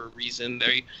rules for a reason.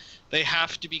 They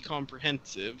have to be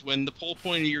comprehensive. When the whole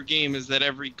point of your game is that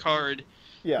every card,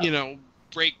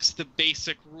 breaks the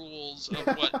basic rules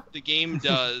of what the game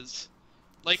does.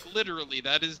 Like, literally,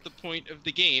 that is the point of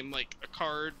the game. Like,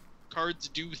 cards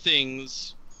do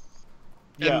things,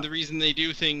 and the reason they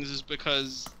do things is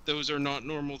because those are not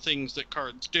normal things that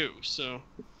cards do, so...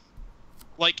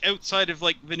 Like, outside of,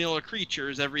 like, vanilla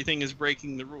creatures, everything is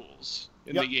breaking the rules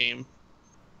in the game.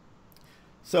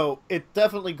 So, it's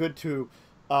definitely good to...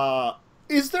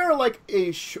 is there, like,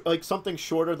 something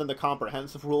shorter than the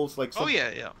comprehensive rules? Like, Oh,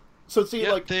 yeah. So, see,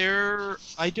 like...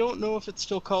 I don't know if it's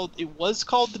still called... It was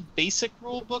called the Basic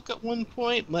Rule Book at one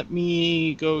point. Let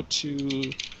me go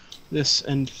to this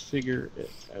and figure it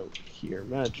out here.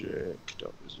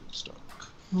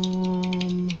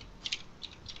 Magic.wizards.com...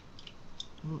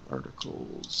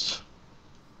 Articles.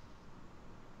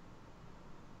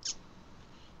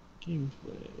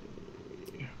 Gameplay.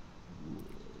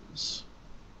 Rules.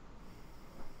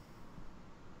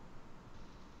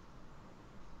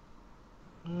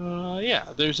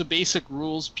 Yeah, there's a basic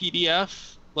rules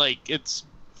PDF Like, it's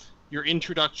your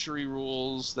introductory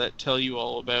rules that tell you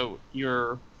all about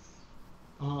your,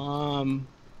 the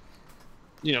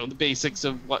basics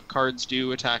of what cards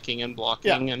do, attacking and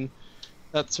blocking, and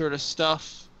that sort of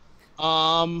stuff.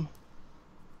 They're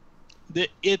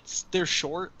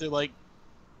short. They're like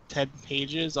 10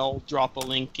 pages. I'll drop a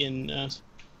link in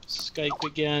Skype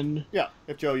again. Yeah,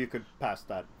 if Joe, you could pass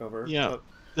that over. Yeah.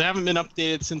 They haven't been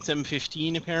updated since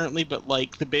M15 apparently, but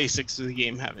like the basics of the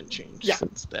game haven't changed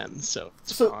since then, so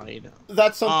it's fine.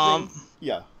 That's something.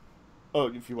 Yeah. Oh,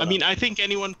 if you want. I mean, I think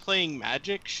anyone playing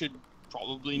Magic should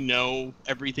probably know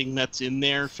everything that's in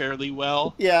there fairly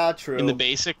well. Yeah, true. In the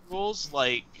basic rules,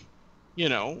 like,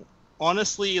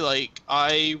 honestly, like,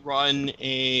 I run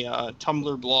a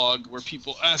Tumblr blog where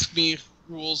people ask me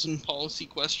rules and policy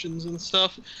questions and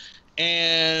stuff,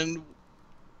 and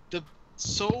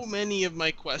so many of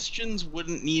my questions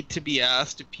wouldn't need to be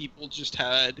asked if people just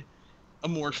had a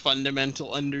more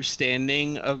fundamental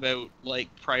understanding about, like,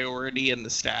 priority and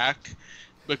the stack,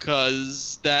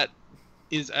 because that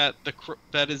is at the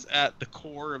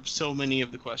core of so many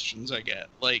of the questions I get.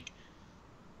 Like,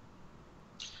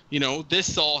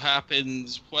 this all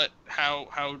happens,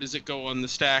 how does it go on the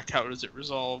stack, how does it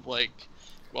resolve? Like,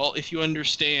 well, if you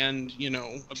understand,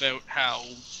 about how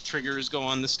triggers go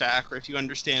on the stack, or if you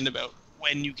understand about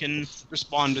when you can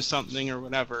respond to something or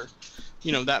whatever,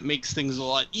 that makes things a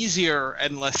lot easier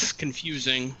and less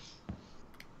confusing.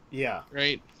 Yeah.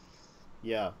 Right?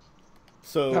 Yeah.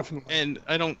 So definitely. And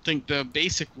I don't think the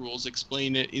basic rules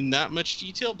explain it in that much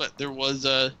detail, but there was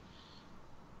a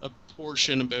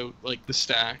portion about, like, the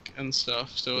stack and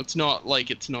stuff, so it's not like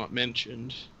it's not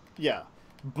mentioned. Yeah.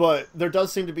 But there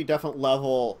does seem to be definite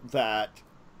level that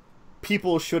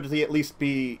people should at least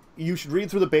you should read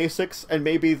through the basics, and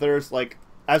maybe there's, like,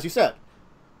 as you said,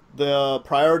 the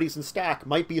priorities and stack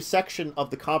might be a section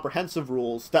of the comprehensive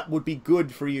rules that would be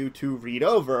good for you to read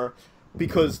over,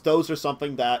 because those are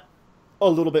something that a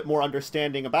little bit more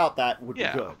understanding about that would be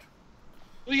good.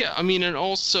 Well, yeah, I mean, and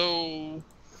also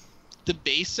the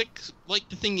basics, like,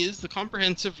 the thing is, the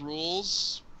comprehensive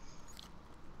rules,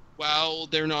 while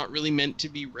they're not really meant to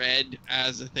be read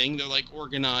as a thing, they're, like,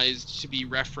 organized to be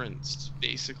referenced,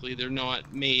 basically. They're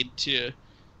not made to,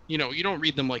 you don't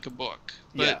read them like a book.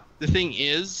 But the thing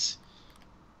is,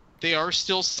 they are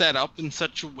still set up in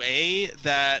such a way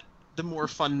that the more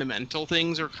fundamental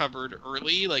things are covered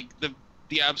early. Like, the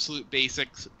absolute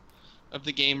basics of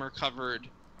the game are covered.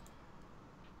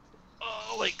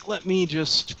 Like, let me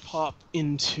just pop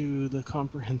into the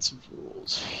comprehensive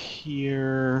rules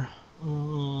here.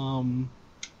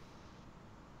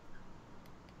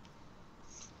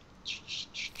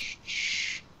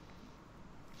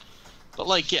 But,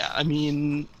 like, yeah, I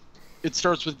mean, it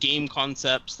starts with game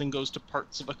concepts, then goes to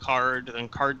parts of a card, then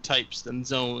card types, then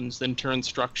zones, then turn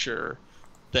structure,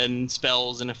 then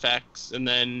spells and effects, and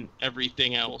then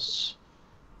everything else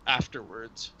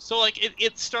afterwards. So, like,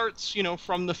 it starts,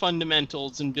 from the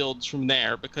fundamentals and builds from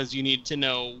there, because you need to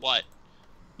know what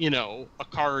a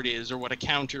card is or what a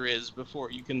counter is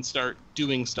before you can start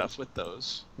doing stuff with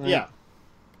those. Right?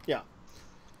 Yeah.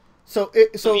 So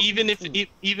even if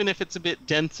it's a bit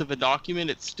dense of a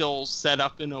document, it's still set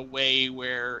up in a way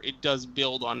where it does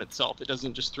build on itself. It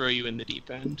doesn't just throw you in the deep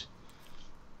end.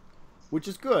 Which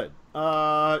is good.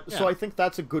 So I think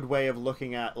that's a good way of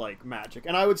looking at, like, Magic.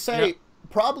 And I would say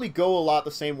probably go a lot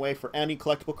the same way for any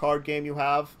collectible card game you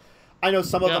have. I know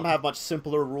some of them have much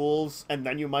simpler rules, and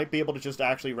then you might be able to just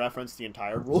actually reference the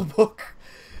entire rule book.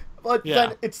 But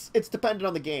then it's dependent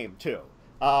on the game, too.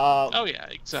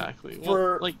 Exactly. Go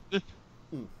ahead.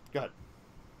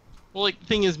 Well, like, the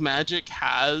thing is, Magic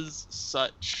has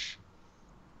such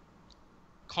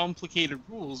complicated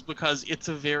rules because it's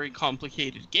a very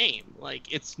complicated game.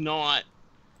 Like, it's not...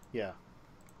 Yeah.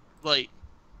 Like,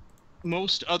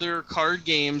 most other card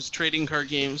games, trading card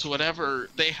games, whatever,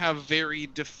 they have very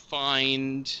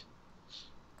defined,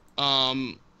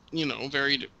 much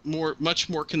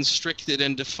more constricted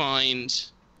and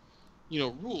defined,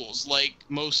 rules. Like,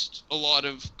 a lot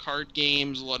of card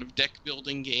games, a lot of deck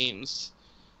building games,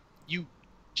 you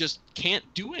just can't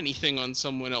do anything on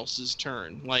someone else's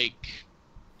turn. Like,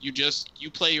 you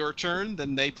play your turn,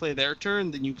 then they play their turn,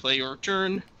 then you play your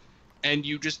turn, and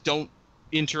you just don't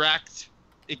interact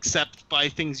except by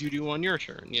things you do on your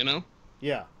turn,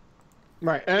 Yeah.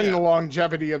 Right, and the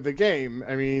longevity of the game.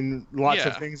 I mean, lots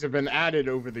of things have been added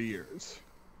over the years.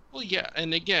 Well, yeah,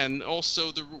 and again,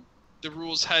 also the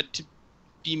rules had to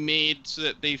be made so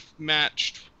that they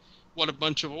matched what a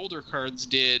bunch of older cards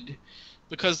did,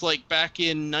 because, like, back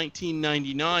in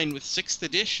 1999 with 6th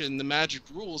edition, the Magic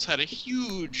rules had a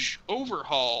huge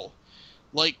overhaul.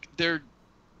 Like,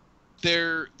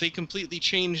 they completely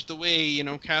changed the way, you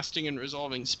know, casting and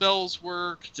resolving spells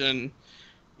worked, and,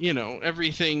 you know,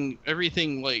 everything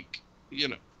like, you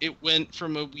know, it went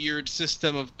from a weird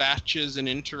system of batches and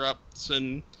interrupts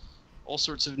and all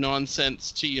sorts of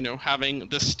nonsense to, you know, having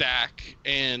the stack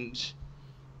and,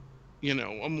 you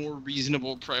know, a more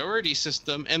reasonable priority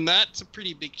system. And that's a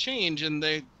pretty big change, and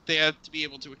they have to be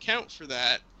able to account for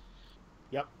that.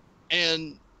 Yep.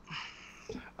 And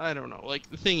I don't know, like,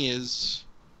 the thing is,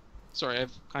 sorry,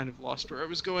 I've kind of lost where I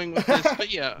was going with this,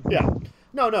 but yeah. Yeah.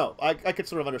 No, I could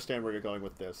sort of understand where you're going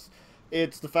with this.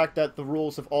 It's the fact that the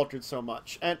rules have altered so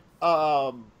much, and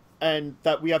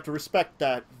that we have to respect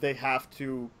that they have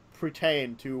to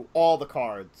pertain to all the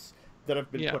cards that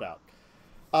have been put out.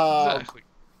 Exactly.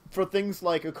 For things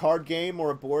like a card game or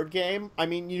a board game, I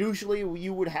mean, usually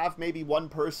you would have maybe one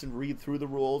person read through the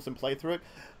rules and play through it,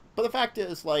 but the fact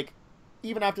is, like,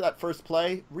 even after that first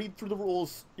play, read through the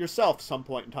rules yourself at some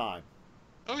point in time.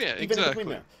 Oh yeah, even in between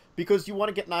there, because you want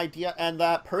to get an idea, and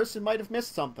that person might have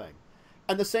missed something.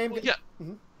 And the same... Well, yeah.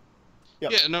 Mm-hmm.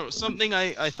 Yep. Yeah, no, something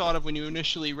I thought of when you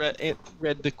initially read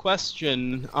the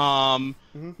question,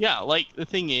 yeah, like, the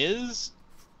thing is,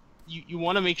 you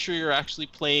want to make sure you're actually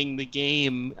playing the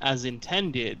game as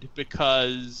intended,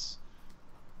 because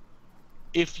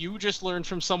if you just learn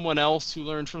from someone else who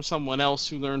learned from someone else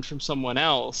who learned from someone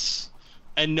else,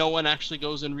 and no one actually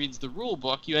goes and reads the rule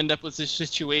book, you end up with this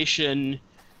situation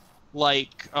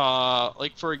like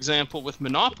for example, with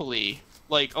Monopoly.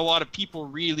 Like, a lot of people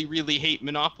really, really hate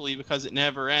Monopoly because it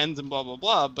never ends and blah, blah,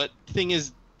 blah. But the thing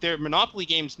is, their Monopoly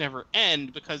games never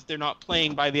end because they're not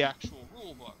playing by the actual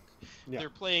rule book. Yeah. They're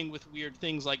playing with weird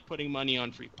things like putting money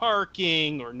on free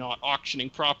parking or not auctioning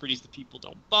properties that people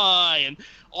don't buy, and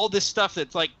all this stuff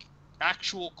that's like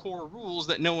actual core rules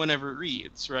that no one ever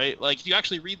reads, right? Like, if you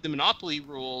actually read the Monopoly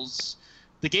rules,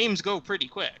 the games go pretty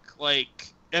quick,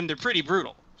 like, and they're pretty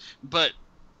brutal. But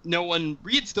no one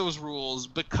reads those rules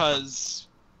because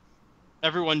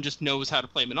everyone just knows how to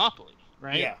play Monopoly,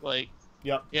 right? Yeah. Like,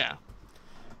 yep. Yeah.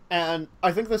 And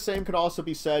I think the same could also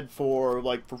be said for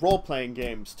role-playing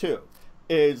games, too.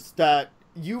 Is that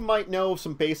you might know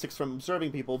some basics from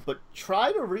observing people, but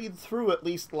try to read through at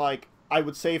least, like, I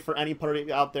would say for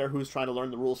anybody out there who's trying to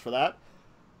learn the rules for that,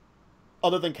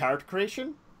 other than character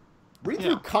creation, read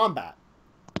through combat.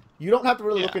 You don't have to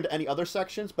really look into any other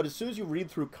sections, but as soon as you read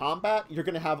through combat, you're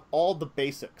going to have all the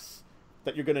basics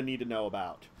that you're going to need to know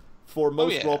about for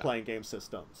most role-playing game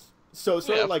systems. So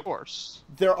sort of like, course.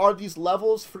 There are these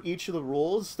levels for each of the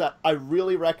rules that I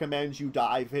really recommend you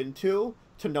dive into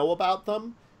to know about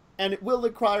them, and it will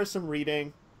require some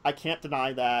reading. I can't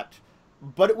deny that,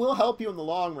 but it will help you in the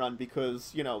long run,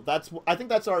 because, you know, I think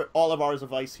that's all of our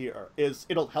advice here, is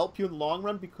it'll help you in the long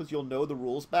run because you'll know the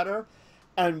rules better.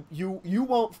 And you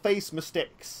won't face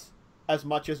mistakes as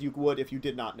much as you would if you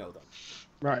did not know them.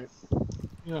 Right.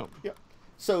 Yeah. Yeah.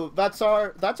 So that's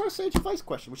our sage advice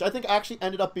question, which I think actually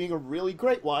ended up being a really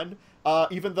great one,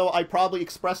 even though I probably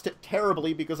expressed it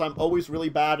terribly because I'm always really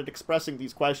bad at expressing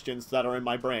these questions that are in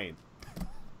my brain.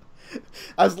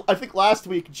 As I think last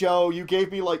week, Joe, you gave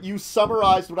me, like, you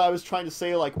summarized what I was trying to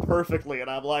say, like, perfectly, and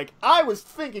I'm like, I was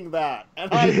thinking that,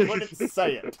 and I couldn't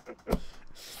say it.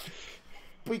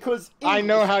 Because I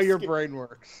know how your brain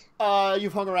works.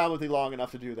 You've hung around with me long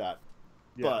enough to do that.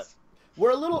 Yes. But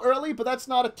we're a little early, but that's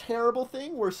not a terrible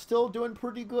thing. We're still doing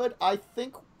pretty good. I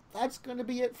think that's going to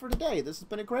be it for today. This has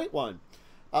been a great one.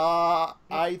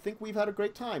 I think we've had a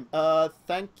great time.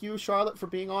 Thank you, Charlotte, for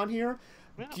being on here.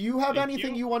 Yeah, do you have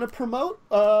anything you want to promote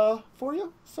for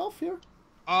yourself here?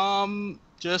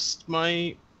 Just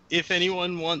if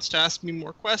anyone wants to ask me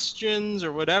more questions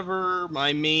or whatever,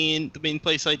 the main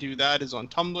place I do that is on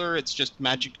Tumblr. It's just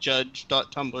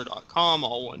magicjudge.tumblr.com,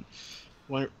 all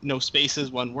one, no spaces,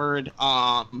 one word.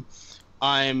 I'm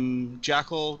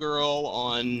Jackal Girl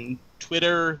on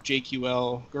Twitter,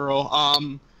 JQL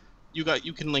Girl.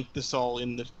 You can link this all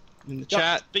in the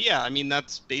chat. But yeah, I mean,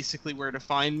 that's basically where to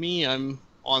find me. I'm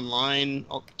online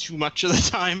too much of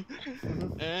the time,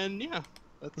 and yeah.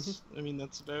 That's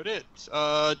about it.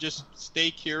 Just stay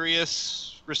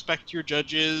curious, respect your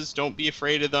judges, don't be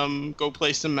afraid of them, go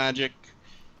play some Magic,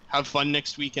 have fun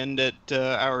next weekend at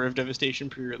Hour of Devastation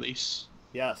pre-release.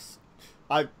 Yes.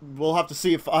 We'll have to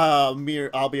see if I'll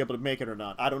be able to make it or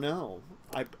not. I don't know.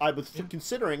 I was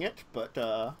considering it, but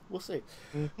we'll see.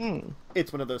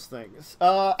 It's one of those things.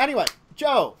 Anyway,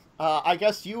 Joe, I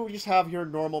guess you just have your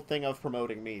normal thing of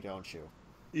promoting me, don't you?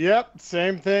 Yep,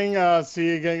 same thing.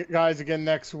 See you guys again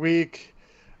next week.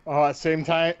 Same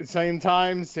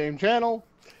time, same channel.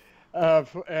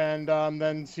 And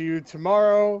then see you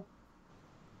tomorrow.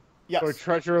 Yes. For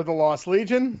Treasure of the Lost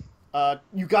Legion.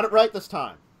 You got it right this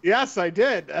time. Yes, I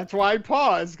did. That's why I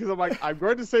paused, because I'm like, I'm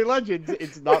going to say Legends.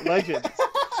 It's not Legends.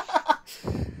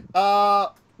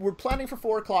 We're planning for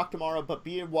 4 o'clock tomorrow, but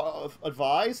be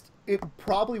advised, it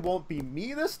probably won't be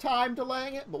me this time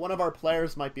delaying it, but one of our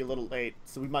players might be a little late,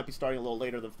 so we might be starting a little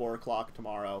later than 4 o'clock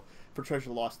tomorrow for Treasure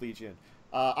of the Lost Legion.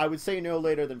 I would say no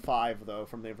later than 5, though,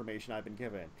 from the information I've been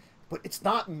given. But it's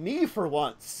not me for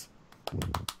once.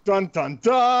 Dun, dun,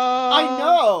 dun! I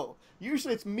know!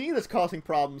 Usually it's me that's causing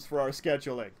problems for our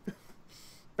scheduling.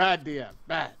 Bad DM.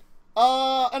 Bad.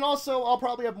 And also, I'll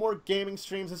probably have more gaming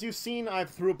streams. As you've seen, I've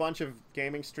threw a bunch of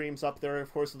gaming streams up there,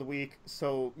 of course, of the week.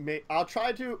 So I'll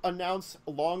try to announce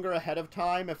longer ahead of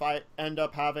time if I end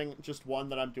up having just one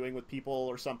that I'm doing with people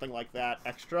or something like that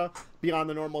extra beyond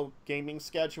the normal gaming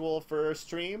schedule for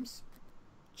streams,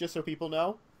 just so people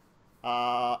know.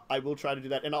 I will try to do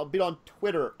that, and I'll be on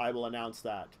Twitter. I will announce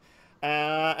that.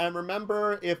 And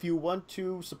remember, if you want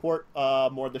to support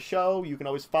more of the show, you can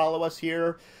always follow us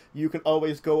here. You can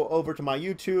always go over to my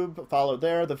YouTube, follow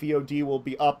there. The VOD will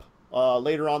be up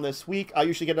later on this week. I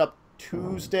usually get it up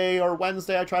Tuesday or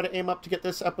Wednesday. I try to aim up to get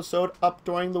this episode up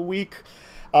during the week.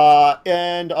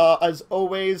 As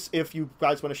always, if you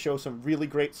guys want to show some really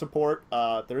great support,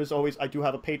 I do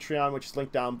have a Patreon, which is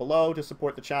linked down below to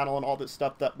support the channel and all this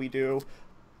stuff that we do.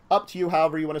 Up to you,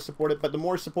 however you want to support it, but the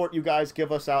more support you guys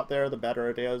give us out there, the better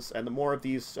it is, and the more of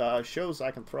these shows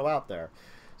I can throw out there.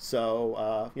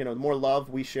 So, the more love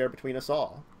we share between us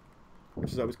all,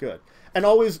 which is always good. And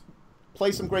always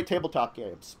play some great tabletop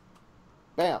games.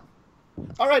 Bam.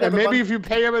 All right, and maybe if you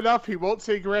pay him enough, he won't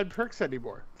say Grand Prix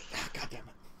anymore. God damn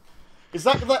it.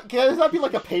 Can that be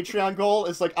like a Patreon goal?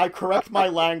 It's like, I correct my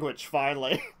language,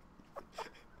 finally.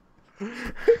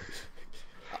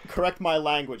 Correct my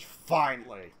language,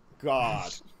 finally.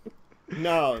 God.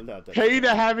 No. Pay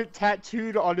to have it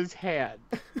tattooed on his hand.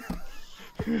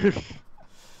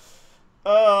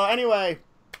 Anyway,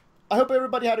 I hope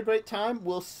everybody had a great time.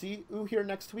 We'll see you here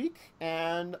next week,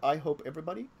 and I hope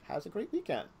everybody has a great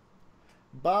weekend.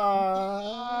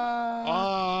 Bye.